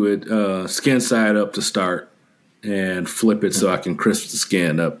always do it skin side up to start, and flip it so I can crisp the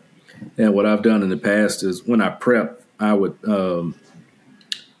skin up. And what I've done in the past is when I prep, I would poke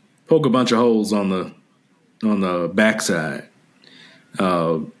a bunch of holes on the backside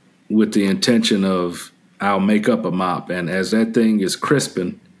with the intention of I'll make up a mop. And as that thing is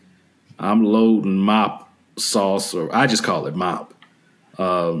crisping, I'm loading mop sauce, or I just call it mop,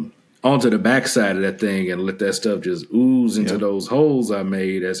 onto the backside of that thing and let that stuff just ooze into those holes I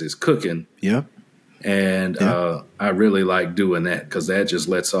made as it's cooking. Yep. And I really like doing that because that just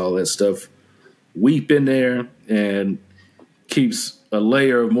lets all that stuff weep in there and keeps a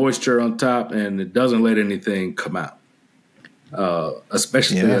layer of moisture on top, and it doesn't let anything come out.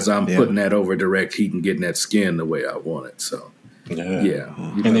 Especially as I'm putting that over direct heat and getting that skin the way I want it. So,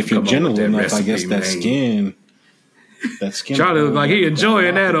 And if you're gentle enough, recipe, I guess that skin. Charlie looked like he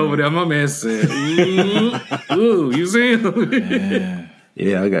enjoying that over there. My man said, ooh, you see him?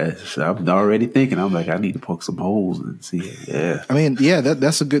 Yeah, I'm already thinking. I'm like, I need to poke some holes and see it. Yeah, I mean,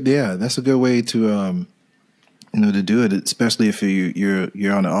 that's a good way to to do it, especially if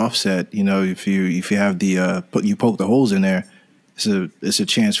you're on the offset. If you have the you poke the holes in there, it's a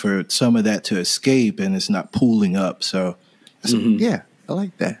chance for some of that to escape and it's not pooling up. So, I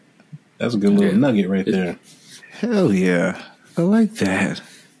like that. That's a good little nugget right there. Hell yeah, I like that.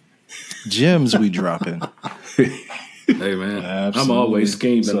 Gems we dropping. Hey, man, absolutely. I'm always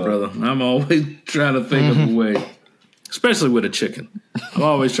scheming, brother. I'm always trying to think of a way, especially with a chicken. I'm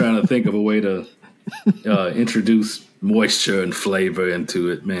always trying to think of a way to introduce moisture and flavor into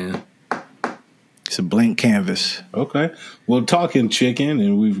it, man. It's a blank canvas. Okay. Well, talking chicken,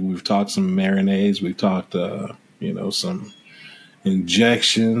 and we've talked some marinades. We've talked, some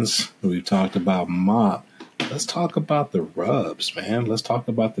injections. We've talked about mop. Let's talk about the rubs, man. Let's talk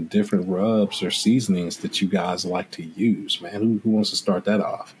about the different rubs or seasonings that you guys like to use, man. Who wants to start that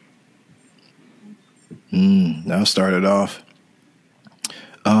off? I'll start it off.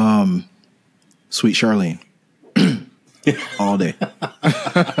 Sweet Charlene. All day.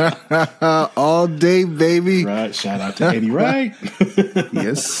 All day, baby. Right. Shout out to Eddie Wright.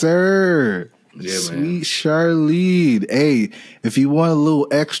 Yes, sir. Yeah, Sweet man. Charlene. Hey, if you want a little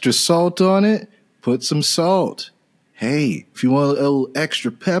extra salt on it, put some salt. Hey, if you want a little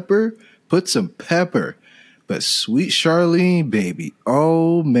extra pepper, put some pepper. But Sweet Charlene, baby.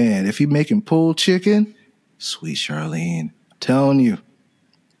 Oh, man. If you're making pulled chicken, Sweet Charlene Telling you.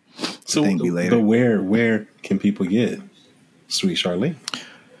 So, Thank me later. but where can people get Sweet Charlene?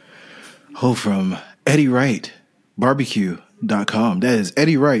 Oh, from Eddie Wright barbecue.com. That is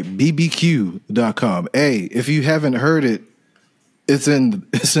Eddie Wright bbq.com. Hey, if you haven't heard it, it's in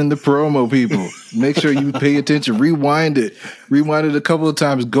the promo, people. Make sure you pay attention. Rewind it a couple of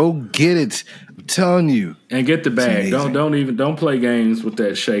times. Go get it. I'm telling you. And get the bag. Don't play games with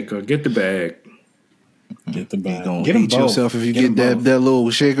that shaker. Get the bag. Get the bag. You're gonna Get 'em hate both. yourself if you Get 'em get both. that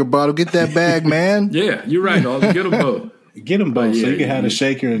little shaker bottle. Get that bag, man. Yeah, you're right. Alden. Get them both. Get them both so yeah, you can have the yeah.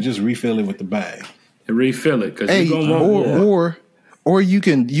 shaker and just refill it with the bag. And refill it because Hey, you're gonna want more. or you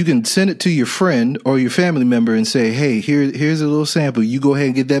can send it to your friend or your family member and say, hey, here's a little sample. You go ahead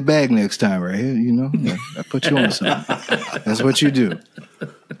and get that bag next time, right here. You know, I put you on something. That's what you do.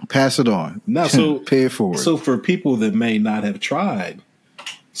 Pass it on. Now, so pay it forward. So for people that may not have tried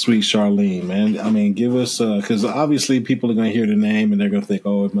Sweet Charlene, man, I mean, give us because obviously people are going to hear the name and they're going to think,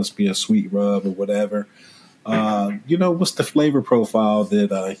 oh, it must be a sweet rub or whatever. What's the flavor profile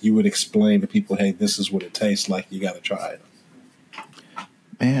that you would explain to people? Hey, this is what it tastes like. You got to try it.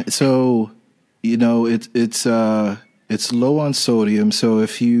 Man, so it's low on sodium. So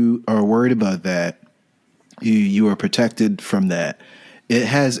if you are worried about that, you are protected from that. It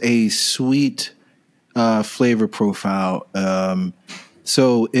has a sweet flavor profile.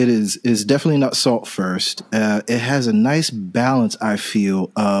 So it is definitely not salt first. It has a nice balance, I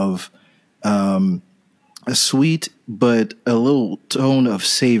feel, of a sweet but a little tone of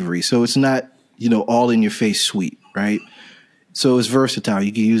savory. So it's not all in your face sweet, right? So it's versatile.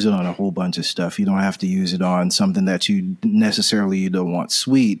 You can use it on a whole bunch of stuff. You don't have to use it on something that you don't want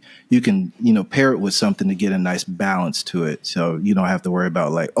sweet. You can, pair it with something to get a nice balance to it. So you don't have to worry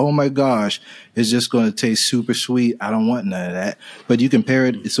about like, oh my gosh, it's just going to taste super sweet. I don't want none of that. But you can pair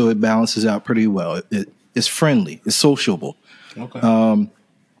it so it balances out pretty well. It's friendly. It's sociable. Okay.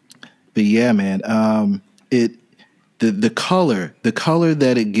 But yeah, man, the color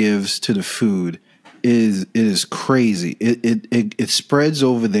that it gives to the food is crazy. It spreads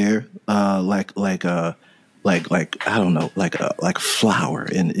over there like I don't know, like a flour,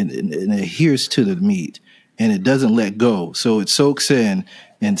 and it adheres to the meat, and it doesn't let go. So it soaks in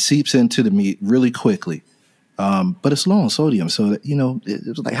and seeps into the meat really quickly. But it's low on sodium, so that, it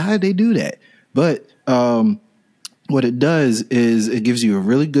was like, how did they do that? But what it does is it gives you a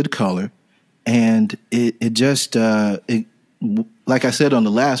really good color, and it just like I said on the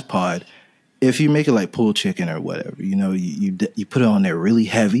last pod. If you make it like pulled chicken or whatever, you put it on there really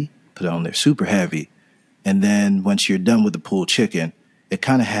heavy, put it on there super heavy, and then once you're done with the pulled chicken, it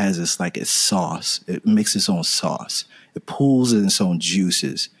kind of has this like its sauce. It makes its own sauce. It pulls in its own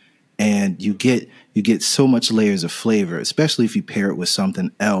juices, and you get so much layers of flavor, especially if you pair it with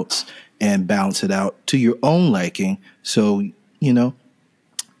something else and balance it out to your own liking. So man,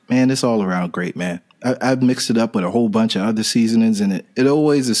 it's all around great, man. I've mixed it up with a whole bunch of other seasonings, and it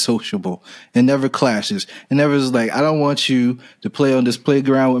always is sociable. It never clashes. It never is like, I don't want you to play on this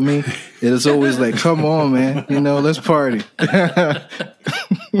playground with me. It is always like, come on, man. Let's party.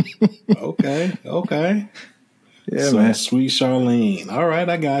 Okay. Yeah, So, man. Sweet Charlene. All right,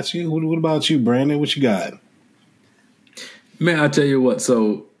 I got you. What about you, Brandon? What you got? Man, I tell you what.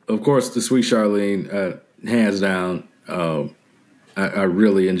 So, of course, the Sweet Charlene, hands down, I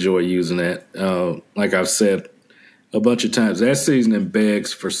really enjoy using that. Like I've said a bunch of times, that seasoning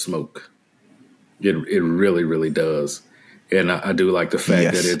begs for smoke. It really, really does. And I do like the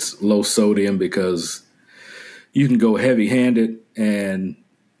fact that it's low sodium because you can go heavy-handed. And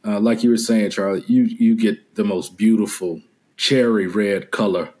like you were saying, Charlie, you get the most beautiful cherry red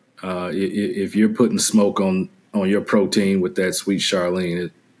color. If you're putting smoke on your protein with that Sweet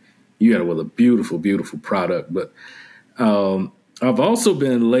Charlene, you got a beautiful, beautiful product. But I've also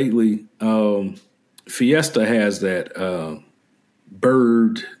been lately, Fiesta has that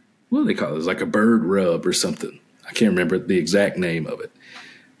bird, what do they call it? It's like a bird rub or something. I can't remember the exact name of it.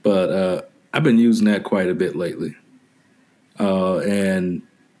 But I've been using that quite a bit lately. And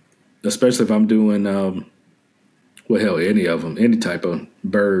especially if I'm doing, any of them, any type of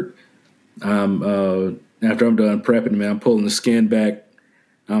bird. After I'm done prepping, man, I'm pulling the skin back.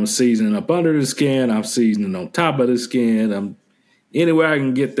 I'm seasoning up under the skin. I'm seasoning on top of the skin. Anywhere I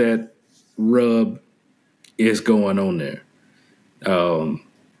can get that rub is going on there. Because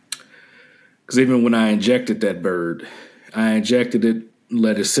even when I injected that bird, I injected it,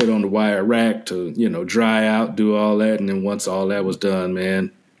 let it sit on the wire rack to, dry out, do all that. And then once all that was done,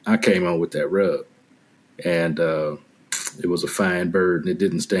 man, I came on with that rub. And it was a fine bird, and it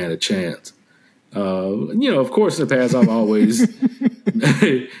didn't stand a chance. Of course, in the past, I've always...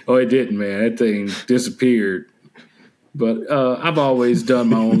 Oh, it didn't, man. That thing disappeared. But I've always done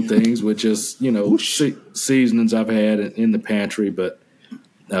my own things with just, seasonings I've had in the pantry. But,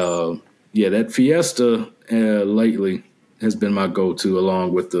 that Fiesta lately has been my go-to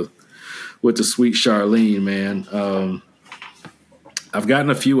along with the Sweet Charlene, man. I've gotten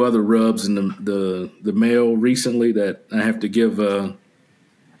a few other rubs in the mail recently that I have to give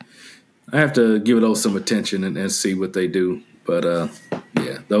those some attention and see what they do. But,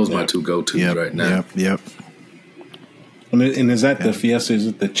 those are my two go-tos right now. Yep. And is that the Fiesta? Is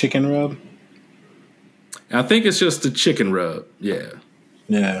it the chicken rub? I think it's just the chicken rub. Yeah.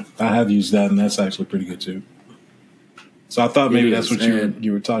 Yeah, I have used that, and that's actually pretty good too. So I thought maybe that's what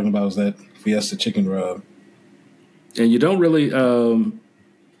you were talking about, was that Fiesta chicken rub. And you don't really.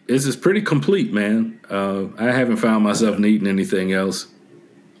 This is pretty complete, man. I haven't found myself needing anything else.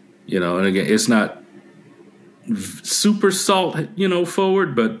 And again, it's not super salt,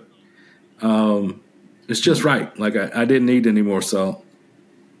 forward, but it's just right. Like I didn't need any more salt.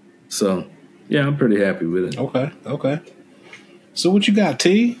 So, yeah, I'm pretty happy with it. Okay. So what you got,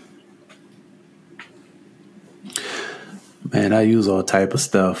 T? Man, I use all type of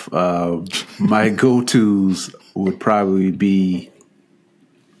stuff. My go-tos would probably be,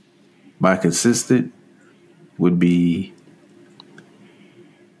 my consistent would be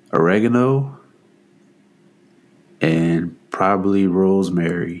oregano and probably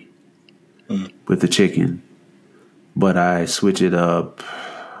rosemary with the chicken. But I switch it up.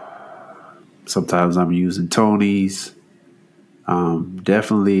 Sometimes I'm using Tony's.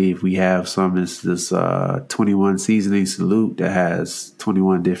 Definitely, if we have some, it's this 21 seasoning salute that has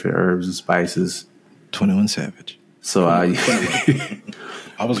 21 different herbs and spices. 21 Savage. So I'll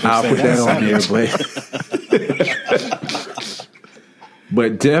put that on there,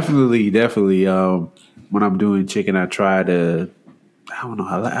 but definitely, when I'm doing chicken, I try to, I don't know,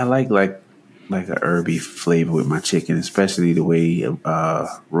 I like a herby flavor with my chicken, especially the way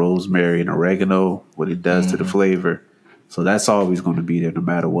rosemary and oregano, what it does to the flavor. So that's always going to be there no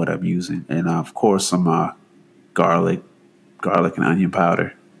matter what I'm using. And, of course, some garlic and onion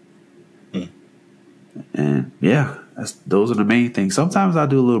powder. And, those are the main things. Sometimes I'll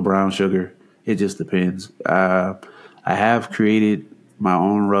do a little brown sugar. It just depends. I have created my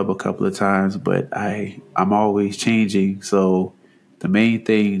own rub a couple of times, but I'm always changing. So the main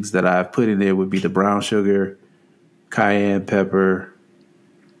things that I've put in there would be the brown sugar, cayenne pepper,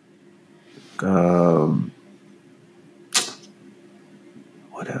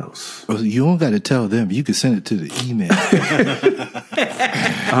 what else? Well, you don't got to tell them. You can send it to the email.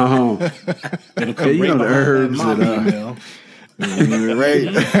 The herbs and right.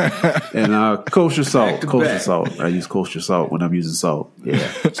 And kosher salt. Kosher salt. I use kosher salt when I'm using salt.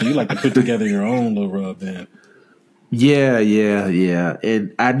 Yeah. So you like to put together your own little rub then? Yeah.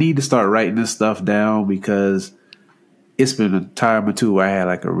 And I need to start writing this stuff down because it's been a time or two where I had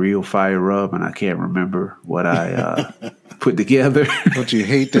like a real fire rub and I can't remember what I put together. Don't you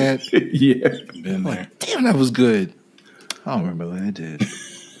hate that? Yeah. Been there. Damn, that was good. I don't remember what I did.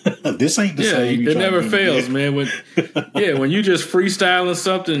 This ain't the same. It never fails, man. When you just freestyling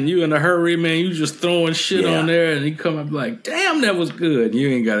something, you in a hurry, man, you just throwing shit on there and you come up like, damn, that was good. You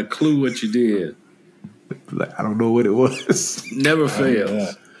ain't got a clue what you did. Like, I don't know what it was. Never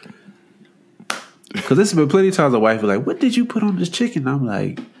fails. Because there's been plenty of times the wife was like, what did you put on this chicken? I'm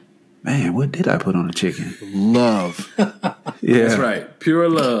like, man, what did I put on the chicken? Love. Yeah. That's right. Pure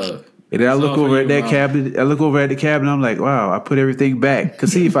love. And then I look over at that cabinet. I look over at the cabinet. I'm like, wow, I put everything back.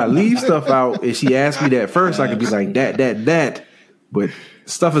 Because see, if I leave stuff out and she asked me that first, I could be like, that. But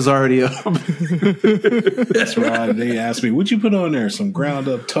stuff is already up. That's right. They asked me, what'd you put on there? Some ground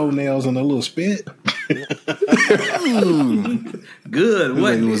up toenails and a little spit? Good.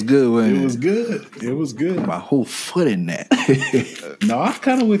 It was good, wasn't it? It was good. It was good. My whole foot in that. No, I'm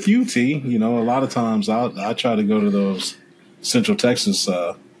kind of with you, T. A lot of times I try to go to those Central Texas,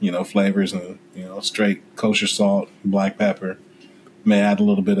 flavors and, straight kosher salt, black pepper. May add a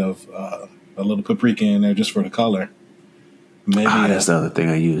little bit of a little paprika in there just for the color. Maybe that's the other thing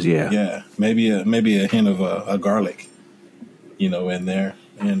I use. Yeah. Yeah. Maybe a hint of a garlic, in there.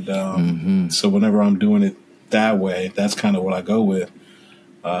 And so whenever I'm doing it that way, that's kind of what I go with.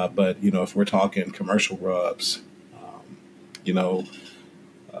 But if we're talking commercial rubs, my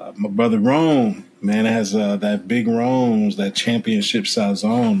brother Rome, man, has that big Rome's, that championship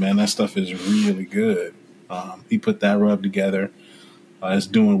Saison, man, that stuff is really good. He put that rub together. It's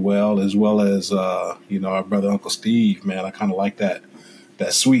doing well as our brother Uncle Steve, man. I kind of like that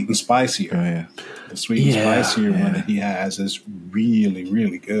sweet and spicier. Oh, yeah. The sweet and spicier one that he has is really,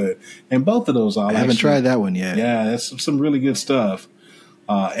 really good. And both of those I haven't tried that one yet. Yeah, that's some really good stuff.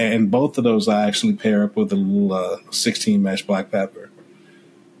 And both of those I actually pair up with a little 16 mesh black pepper.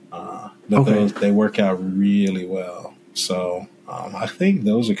 But those, they work out really well. So I think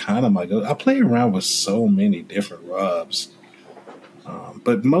those are kind of my go. I play around with so many different rubs.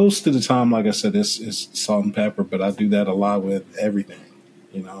 But most of the time, like I said, it's salt and pepper, but I do that a lot with everything,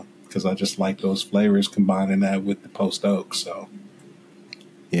 because I just like those flavors, combining that with the post oak. So,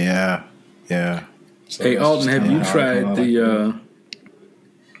 yeah. So Hey, Alden, have you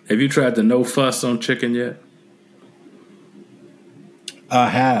tried the no fuss on chicken yet? I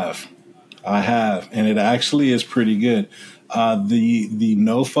have, and it actually is pretty good. The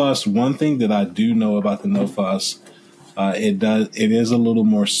no fuss. One thing that I do know about the no fuss, it is a little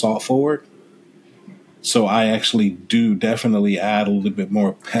more salt forward. So I actually do definitely add a little bit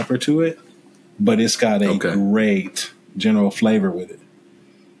more pepper to it, but it's got a great general flavor with it.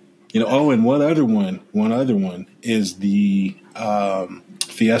 And one other one is the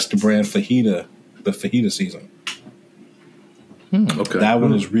Fiesta brand fajita, the fajita season. Okay. That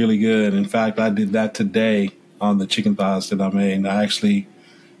one is really good. In fact, I did that today on the chicken thighs that I made. And I actually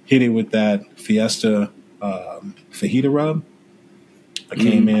hit it with that Fiesta fajita rub. I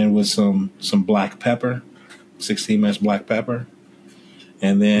came in with some black pepper, 16 mesh black pepper,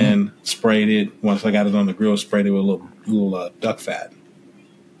 and then sprayed it. Once I got it on the grill, sprayed it with a little duck fat.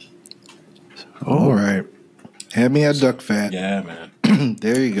 All right. Have me a duck fat. Yeah, man.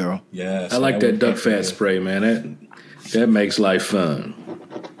 There you go. Yeah, I like that duck fat spray, man. That makes life fun.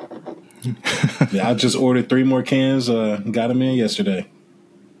 Yeah, I just ordered 3 more cans. Got them in yesterday.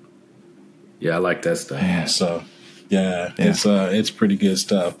 Yeah, I like that stuff. Man. So, it's pretty good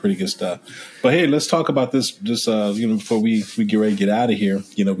stuff. But hey, let's talk about this. Before we get ready to get out of here.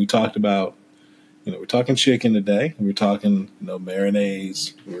 We talked about. We're talking chicken today. We're talking,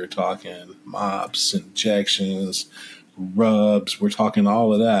 marinades. We're talking mops, injections, rubs. We're talking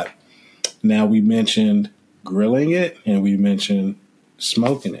all of that. Now we mentioned grilling it and we mentioned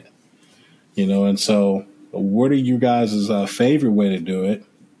smoking it. And so what are you guys' favorite way to do it?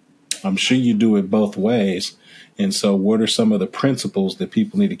 I'm sure you do it both ways. And so what are some of the principles that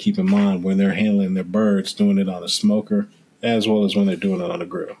people need to keep in mind when they're handling their birds, doing it on a smoker, as well as when they're doing it on a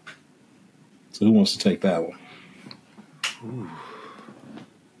grill? So who wants to take that one?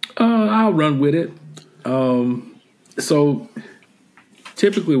 I'll run with it. So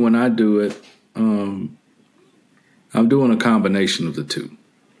typically when I do it, I'm doing a combination of the two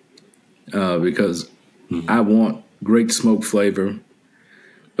because I want great smoke flavor,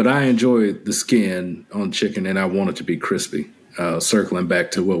 but I enjoy the skin on chicken and I want it to be crispy. Circling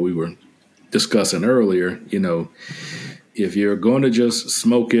back to what we were discussing earlier, if you're going to just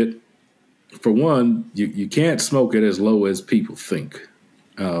smoke it, for one, you can't smoke it as low as people think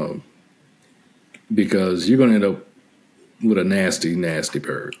because you're going to end up with a nasty, nasty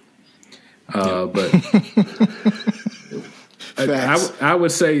bird. But I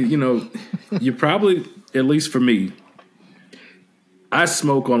would say, you probably, at least for me, I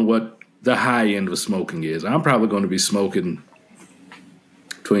smoke on what the high end of smoking is. I'm probably going to be smoking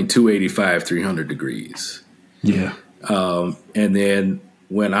between 285, 300 degrees. Yeah. And then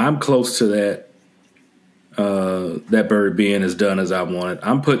when I'm close to that bird being as done as I want it,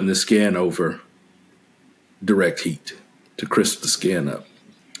 I'm putting the skin over direct heat to crisp the skin up.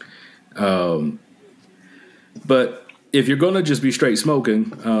 But if you're going to just be straight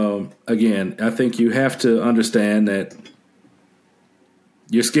smoking, again, I think you have to understand that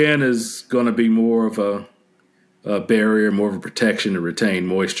your skin is going to be more of a barrier, more of a protection to retain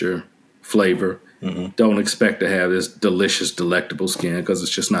moisture, flavor. Mm-hmm. Don't expect to have this delicious, delectable skin because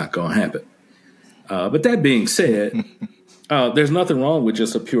it's just not going to happen. But that being said, there's nothing wrong with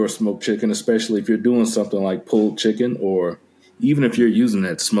just a pure smoked chicken, especially if you're doing something like pulled chicken or even if you're using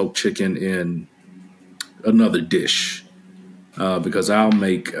that smoked chicken in another dish. Because I'll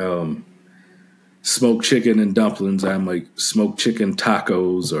make smoked chicken and dumplings. I make smoked chicken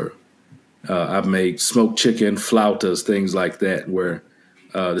tacos or I've made smoked chicken flautas, things like that, where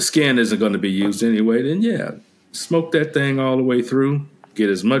the skin isn't going to be used anyway. Then, smoke that thing all the way through. Get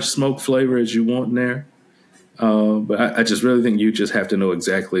as much smoke flavor as you want in there. But I just really think you just have to know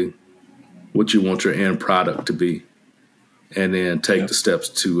exactly what you want your end product to be and then take the steps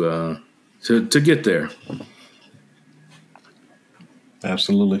to get there.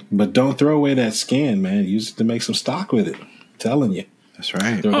 Absolutely. But don't throw away that skin, man. Use it to make some stock with it. I'm telling you. That's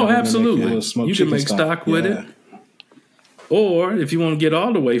right. Oh, absolutely. You can make stock with it. Or if you want to get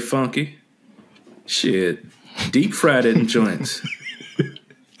all the way funky, shit, deep fried it in joints.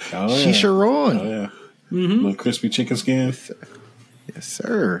 Chicharron. Oh, yeah. Mm-hmm. Little crispy chicken skin. Yes,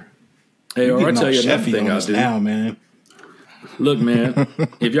 sir. Hey, or I'll tell you another thing I'll do. Now, man. Look, man,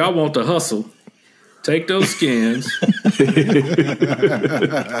 if y'all want to hustle, take those skins.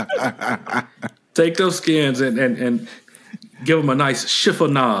 Take those skins and give them a nice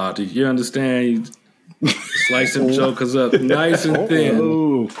chiffonade. You understand? Slice them jokers up nice and thin.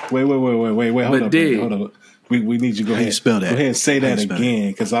 Oh, wait. Hold up. We need you to go ahead. Spell that. Go ahead and say that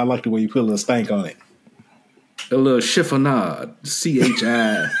again, because I like the way you put a little stank on it. A little chiffonade.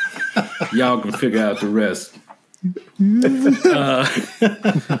 CHI. Y'all can figure out the rest.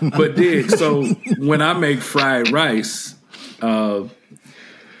 But so when I make fried rice, I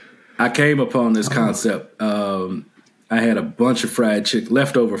came upon this concept. I had a bunch of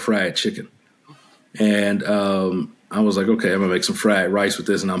leftover fried chicken. And I was like, okay, I'm going to make some fried rice with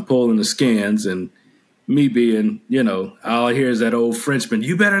this. And I'm pulling the skins, and me being, all I hear is that old Frenchman,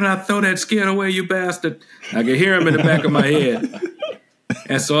 you better not throw that skin away, you bastard. I can hear him in the back of my head.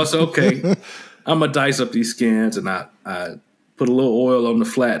 And so I said, okay, I'm going to dice up these skins. And I put a little oil on the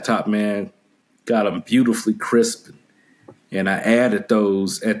flat top, man, got them beautifully crisp. And I added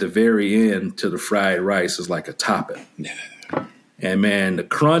those at the very end to the fried rice as like a topping. And, man, the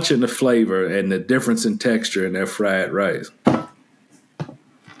crunch and the flavor and the difference in texture in that fried rice.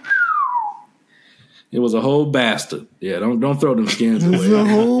 It was a whole bastard. Yeah, don't throw them skins away. It's a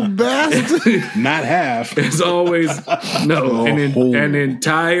whole bastard. Not half. It's always an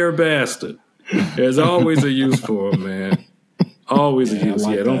entire bastard. There's always a use for them, man. Always a use.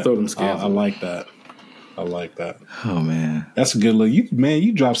 Like don't throw them skins. I like that. I like that. Oh man, that's a good look.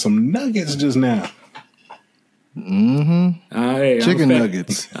 You dropped some nuggets just now. Mm-hmm. Hey, chicken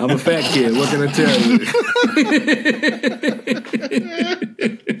nuggets. I'm a fat kid. What can I tell you?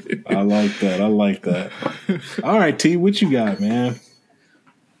 I like that. All right, T, what you got, man?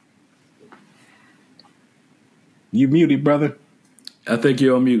 You muted, brother. I think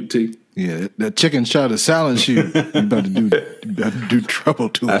you're on mute, T. Yeah, that chicken try to silence you. You about to do trouble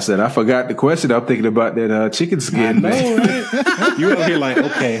to it. I said I forgot the question. I'm thinking about that chicken skin. I know, right? You're over here like,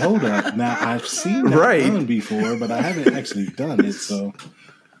 okay, hold up. Now I've seen that done before, but I haven't actually done it. So,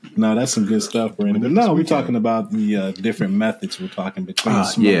 no, that's some good stuff, Brandon. But no, we're talking about the different methods. We're talking between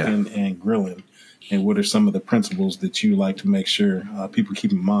smoking and grilling, and what are some of the principles that you like to make sure people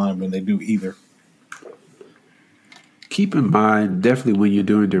keep in mind when they do either. Keep in mind, definitely when you're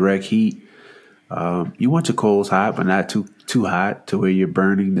doing direct heat, you want your coals hot, but not too hot to where you're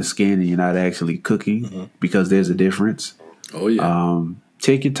burning the skin and you're not actually cooking, because there's a difference. Oh, yeah.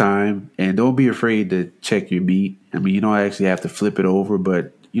 Take your time and don't be afraid to check your meat. I mean, you don't actually have to flip it over,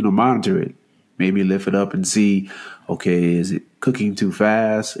 but, monitor it. Maybe lift it up and see, okay, is it cooking too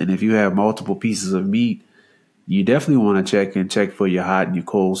fast? And if you have multiple pieces of meat, you definitely want to check for your hot and your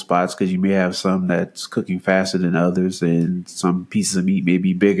cold spots, because you may have some that's cooking faster than others, and some pieces of meat may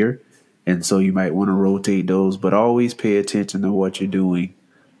be bigger. And so you might want to rotate those, but always pay attention to what you're doing.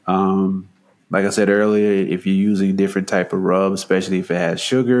 Like I said earlier, if you're using different type of rub, especially if it has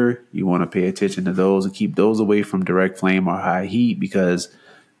sugar, you want to pay attention to those and keep those away from direct flame or high heat, because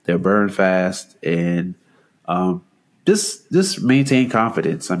they'll burn fast. And just maintain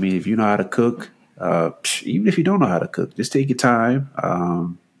confidence. I mean, if you know how to cook, even if you don't know how to cook, just take your time.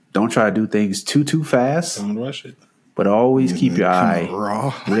 Don't try to do things too fast. Don't rush it. But always keep your eye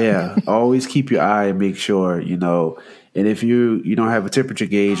raw. Yeah, always keep your eye and make sure, And if you don't have a temperature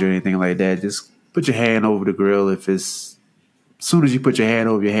gauge or anything like that, just put your hand over the grill. As soon as you put your hand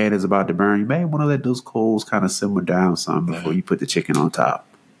over, your hand is about to burn, you may want to let those coals kind of simmer down some before you put the chicken on top.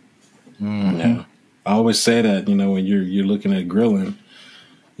 Mm-hmm. Yeah, I always say that when you're looking at grilling,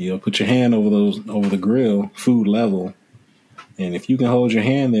 put your hand over the grill, food level. And if you can hold your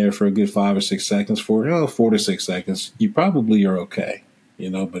hand there for a good 5 or 6 seconds, 4 to 6 seconds, you probably are okay.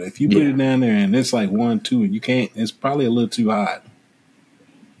 But if you put it down there and it's like 1, 2, you can't, it's probably a little too hot.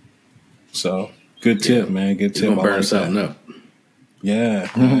 So good tip, man. Good tip. You're gonna burn something up. Yeah.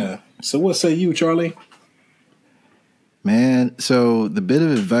 Yeah. So what say you, Charlie? Man, so the bit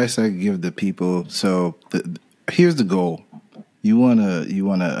of advice I give the people, here's the goal. You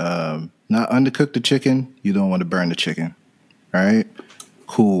wanna not undercook the chicken. You don't want to burn the chicken. All right,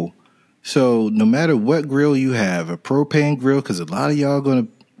 cool. So no matter what grill you have, a propane grill, because a lot of y'all are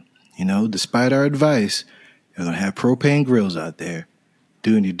going to, despite our advice, you're going to have propane grills out there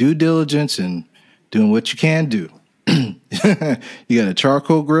doing your due diligence and doing what you can do. You got a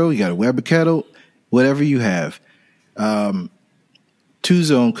charcoal grill, you got a Weber kettle, whatever you have.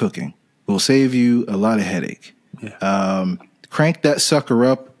 2-zone cooking will save you a lot of headache. Yeah. Crank that sucker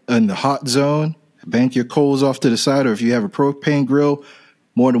up in the hot zone. Bank your coals off to the side, or if you have a propane grill,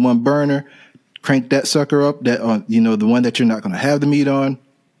 more than one burner, crank that sucker up, the one that you're not going to have the meat on.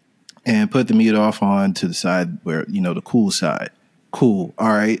 and put the meat off on to the side where, the cool side. Cool.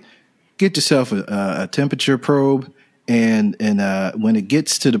 All right. Get yourself a temperature probe. And when it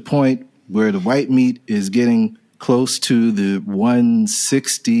gets to the point where the white meat is getting close to the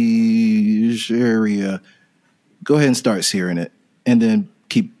 160-ish area, go ahead and start searing it. And then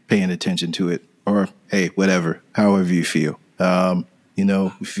keep paying attention to it. Or, hey, whatever, however you feel.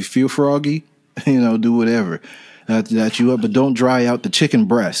 If you feel froggy, do whatever. That you up, but don't dry out the chicken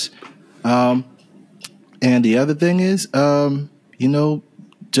breast. And the other thing is,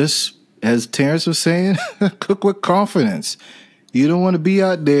 just as Terrence was saying, cook with confidence. You don't want to be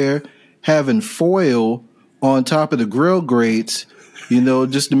out there having foil on top of the grill grates,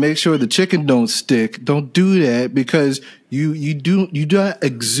 just to make sure the chicken don't stick. Don't do that, because you do not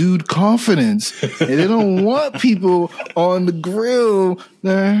exude confidence, and they don't want people on the grill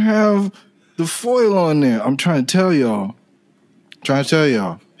that have the foil on there. I'm trying to tell y'all.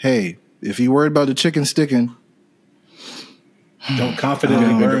 Hey, if you're worried about the chicken sticking, don't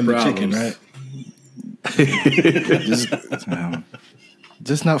confidently burn the chicken, right?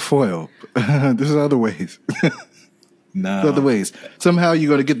 just not foil. There's other ways. No. Other ways. Somehow you're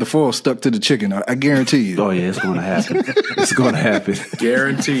going to get the foil stuck to the chicken. I guarantee you. Oh yeah, it's going to happen. It's going to happen.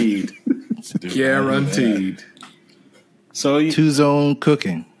 Guaranteed. Guaranteed. So two-zone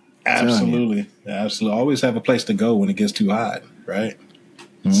cooking. Absolutely. Always have a place to go when it gets too hot, right?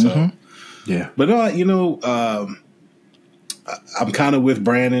 Mm-hmm. So yeah. But I'm kind of with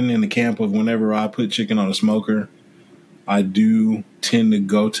Brandon in the camp of whenever I put chicken on a smoker, I do tend to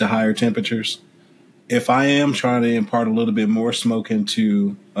go to higher temperatures. If I am trying to impart a little bit more smoke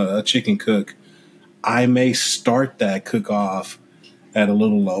into a chicken cook, I may start that cook off at a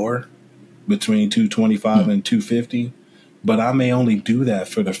little lower, between 225 and 250. But I may only do that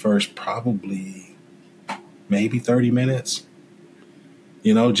for the first probably maybe 30 minutes,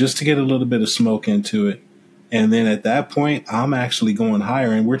 just to get a little bit of smoke into it. And then at that point, I'm actually going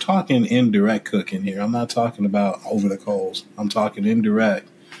higher. And we're talking indirect cooking here. I'm not talking about over the coals. I'm talking indirect.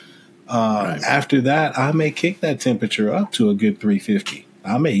 Right. After that, I may kick that temperature up to a good 350.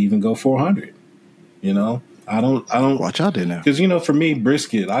 I may even go 400. I don't watch out there now. Because, for me,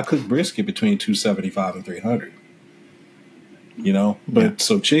 brisket, I cook brisket between 275 and 300. But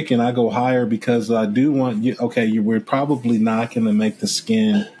so chicken, I go higher because I do want you. Okay, we're probably not going to make the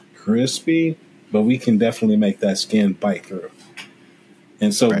skin crispy, but we can definitely make that skin bite through.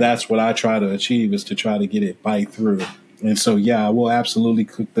 And so that's what I try to achieve, is to try to get it bite through. And so, I will absolutely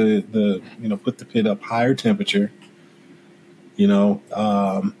cook put the pit up higher temperature.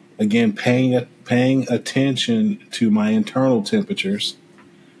 Again, paying attention to my internal temperatures,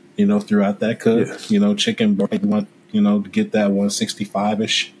 throughout that cook. Yes. Chicken, want, to get that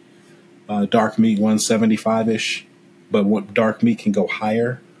 165-ish, dark meat 175-ish, but what dark meat can go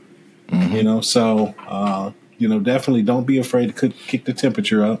higher. Mm-hmm. So, definitely don't be afraid to kick the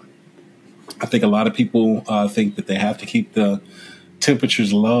temperature up. I think a lot of people think that they have to keep the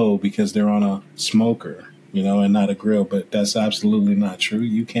temperatures low because they're on a smoker, and not a grill, but that's absolutely not true.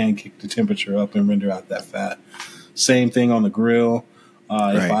 You can kick the temperature up and render out that fat. Same thing on the grill.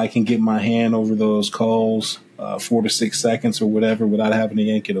 If I can get my hand over those coals 4 to 6 seconds or whatever without having to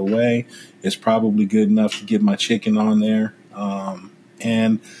yank it away, it's probably good enough to get my chicken on there.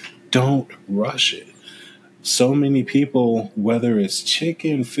 And don't rush it. So many people, whether it's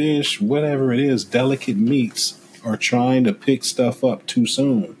chicken, fish, whatever it is, delicate meats, are trying to pick stuff up too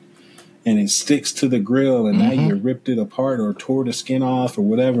soon. And it sticks to the grill, and now you ripped it apart or tore the skin off or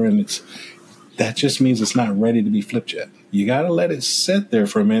whatever, and that just means it's not ready to be flipped yet. You got to let it sit there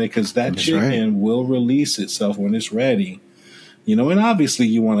for a minute, because that chicken will release itself when it's ready. And obviously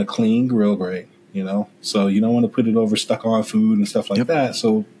you want a clean grill grate, so you don't want to put it over stuck on food and stuff like that.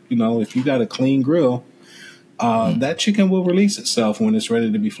 So, if you got a clean grill, that chicken will release itself when it's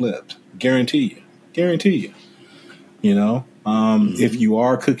ready to be flipped. Guarantee you. If you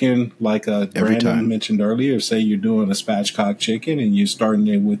are cooking like Brandon mentioned earlier, say you're doing a spatchcock chicken and you're starting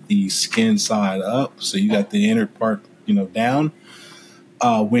it with the skin side up, so you got the inner part, down.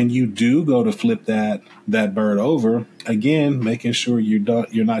 When you do go to flip that bird over, again, making sure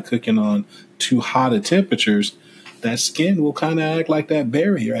you're not cooking on too hot of temperatures, that skin will kind of act like that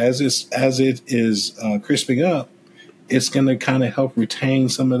barrier as it is crisping up. It's going to kind of help retain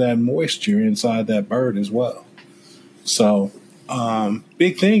some of that moisture inside that bird as well. So,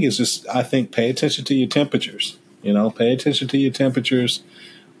 big thing is just, I think, pay attention to your temperatures. Pay attention to your temperatures,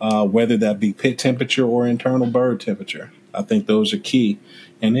 whether that be pit temperature or internal bird temperature. I think those are key.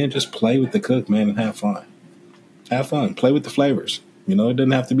 And then just play with the cook, man, and have fun. Have fun. Play with the flavors. It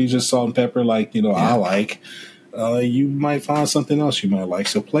doesn't have to be just salt and pepper like, I like. you might find something else you might like.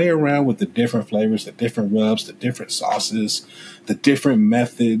 So play around with the different flavors, the different rubs, the different sauces, the different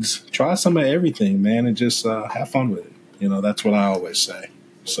methods. Try some of everything, man, and just have fun with it. You know, that's what I always say.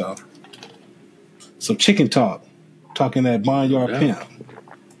 So chicken talk, talking that barnyard pimp.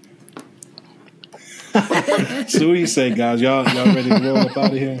 So what do you say, guys? Y'all ready to roll up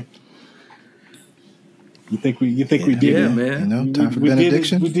out of here? You think we did it? Yeah, man. You know, time for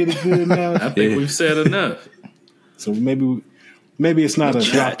benediction. We did it good now. I think we've said enough. So maybe it's not a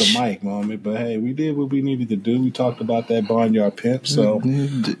drop the mic moment, but hey, we did what we needed to do. We talked about that barnyard pimp. So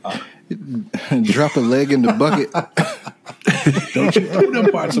drop a leg in the bucket. don't you throw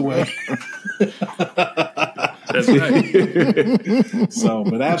them parts away. That's right. So,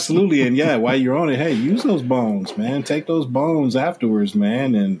 but absolutely, and yeah, while you're on it, hey, use those bones, man. Take those bones afterwards,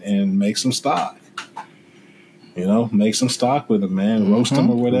 man, and make some stock. You know, make some stock with them, man. Roast them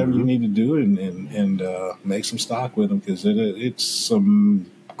or whatever you need to do, and make some stock with them because it's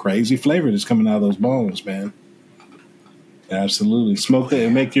some crazy flavor that's coming out of those bones, man. Absolutely, smoke that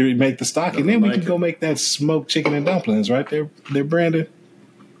and make the stock, and then we can go make that smoked chicken and dumplings right there, Brandon.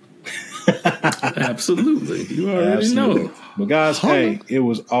 Absolutely, you already know. But guys, hey, it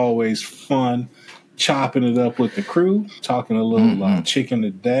was always fun chopping it up with the crew, talking a little chicken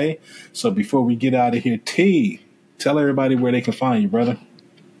today. So before we get out of here, T, tell everybody where they can find you, brother.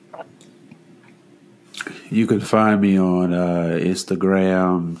 You can find me on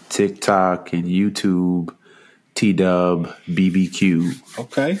Instagram, TikTok, and YouTube, TDub BBQ.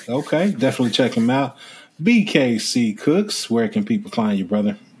 Okay. Definitely check him out. BKC Cooks, where can people find you,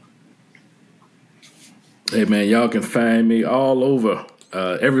 brother? Hey, man, y'all can find me all over,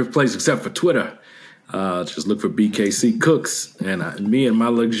 every place except for Twitter. Just look for BKC Cooks, and me and my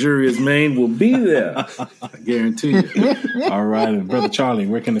luxurious mane will be there. I guarantee you. All right, and Brother Charlie,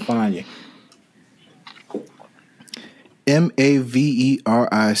 where can they find you? MAVERIC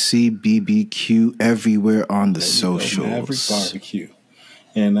everywhere on the socials. Maverick Barbecue.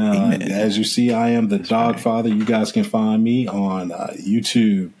 And as you see, I am the Dog Father. You guys can find me on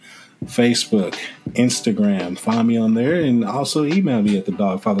YouTube, Facebook, Instagram. Find me on there, and also email me at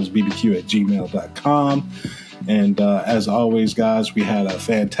thedogfathersbbq@gmail.com. And as always, guys, we had a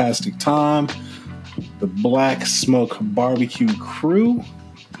fantastic time. The Black Smoke Barbecue crew,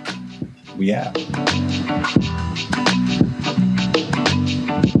 we out.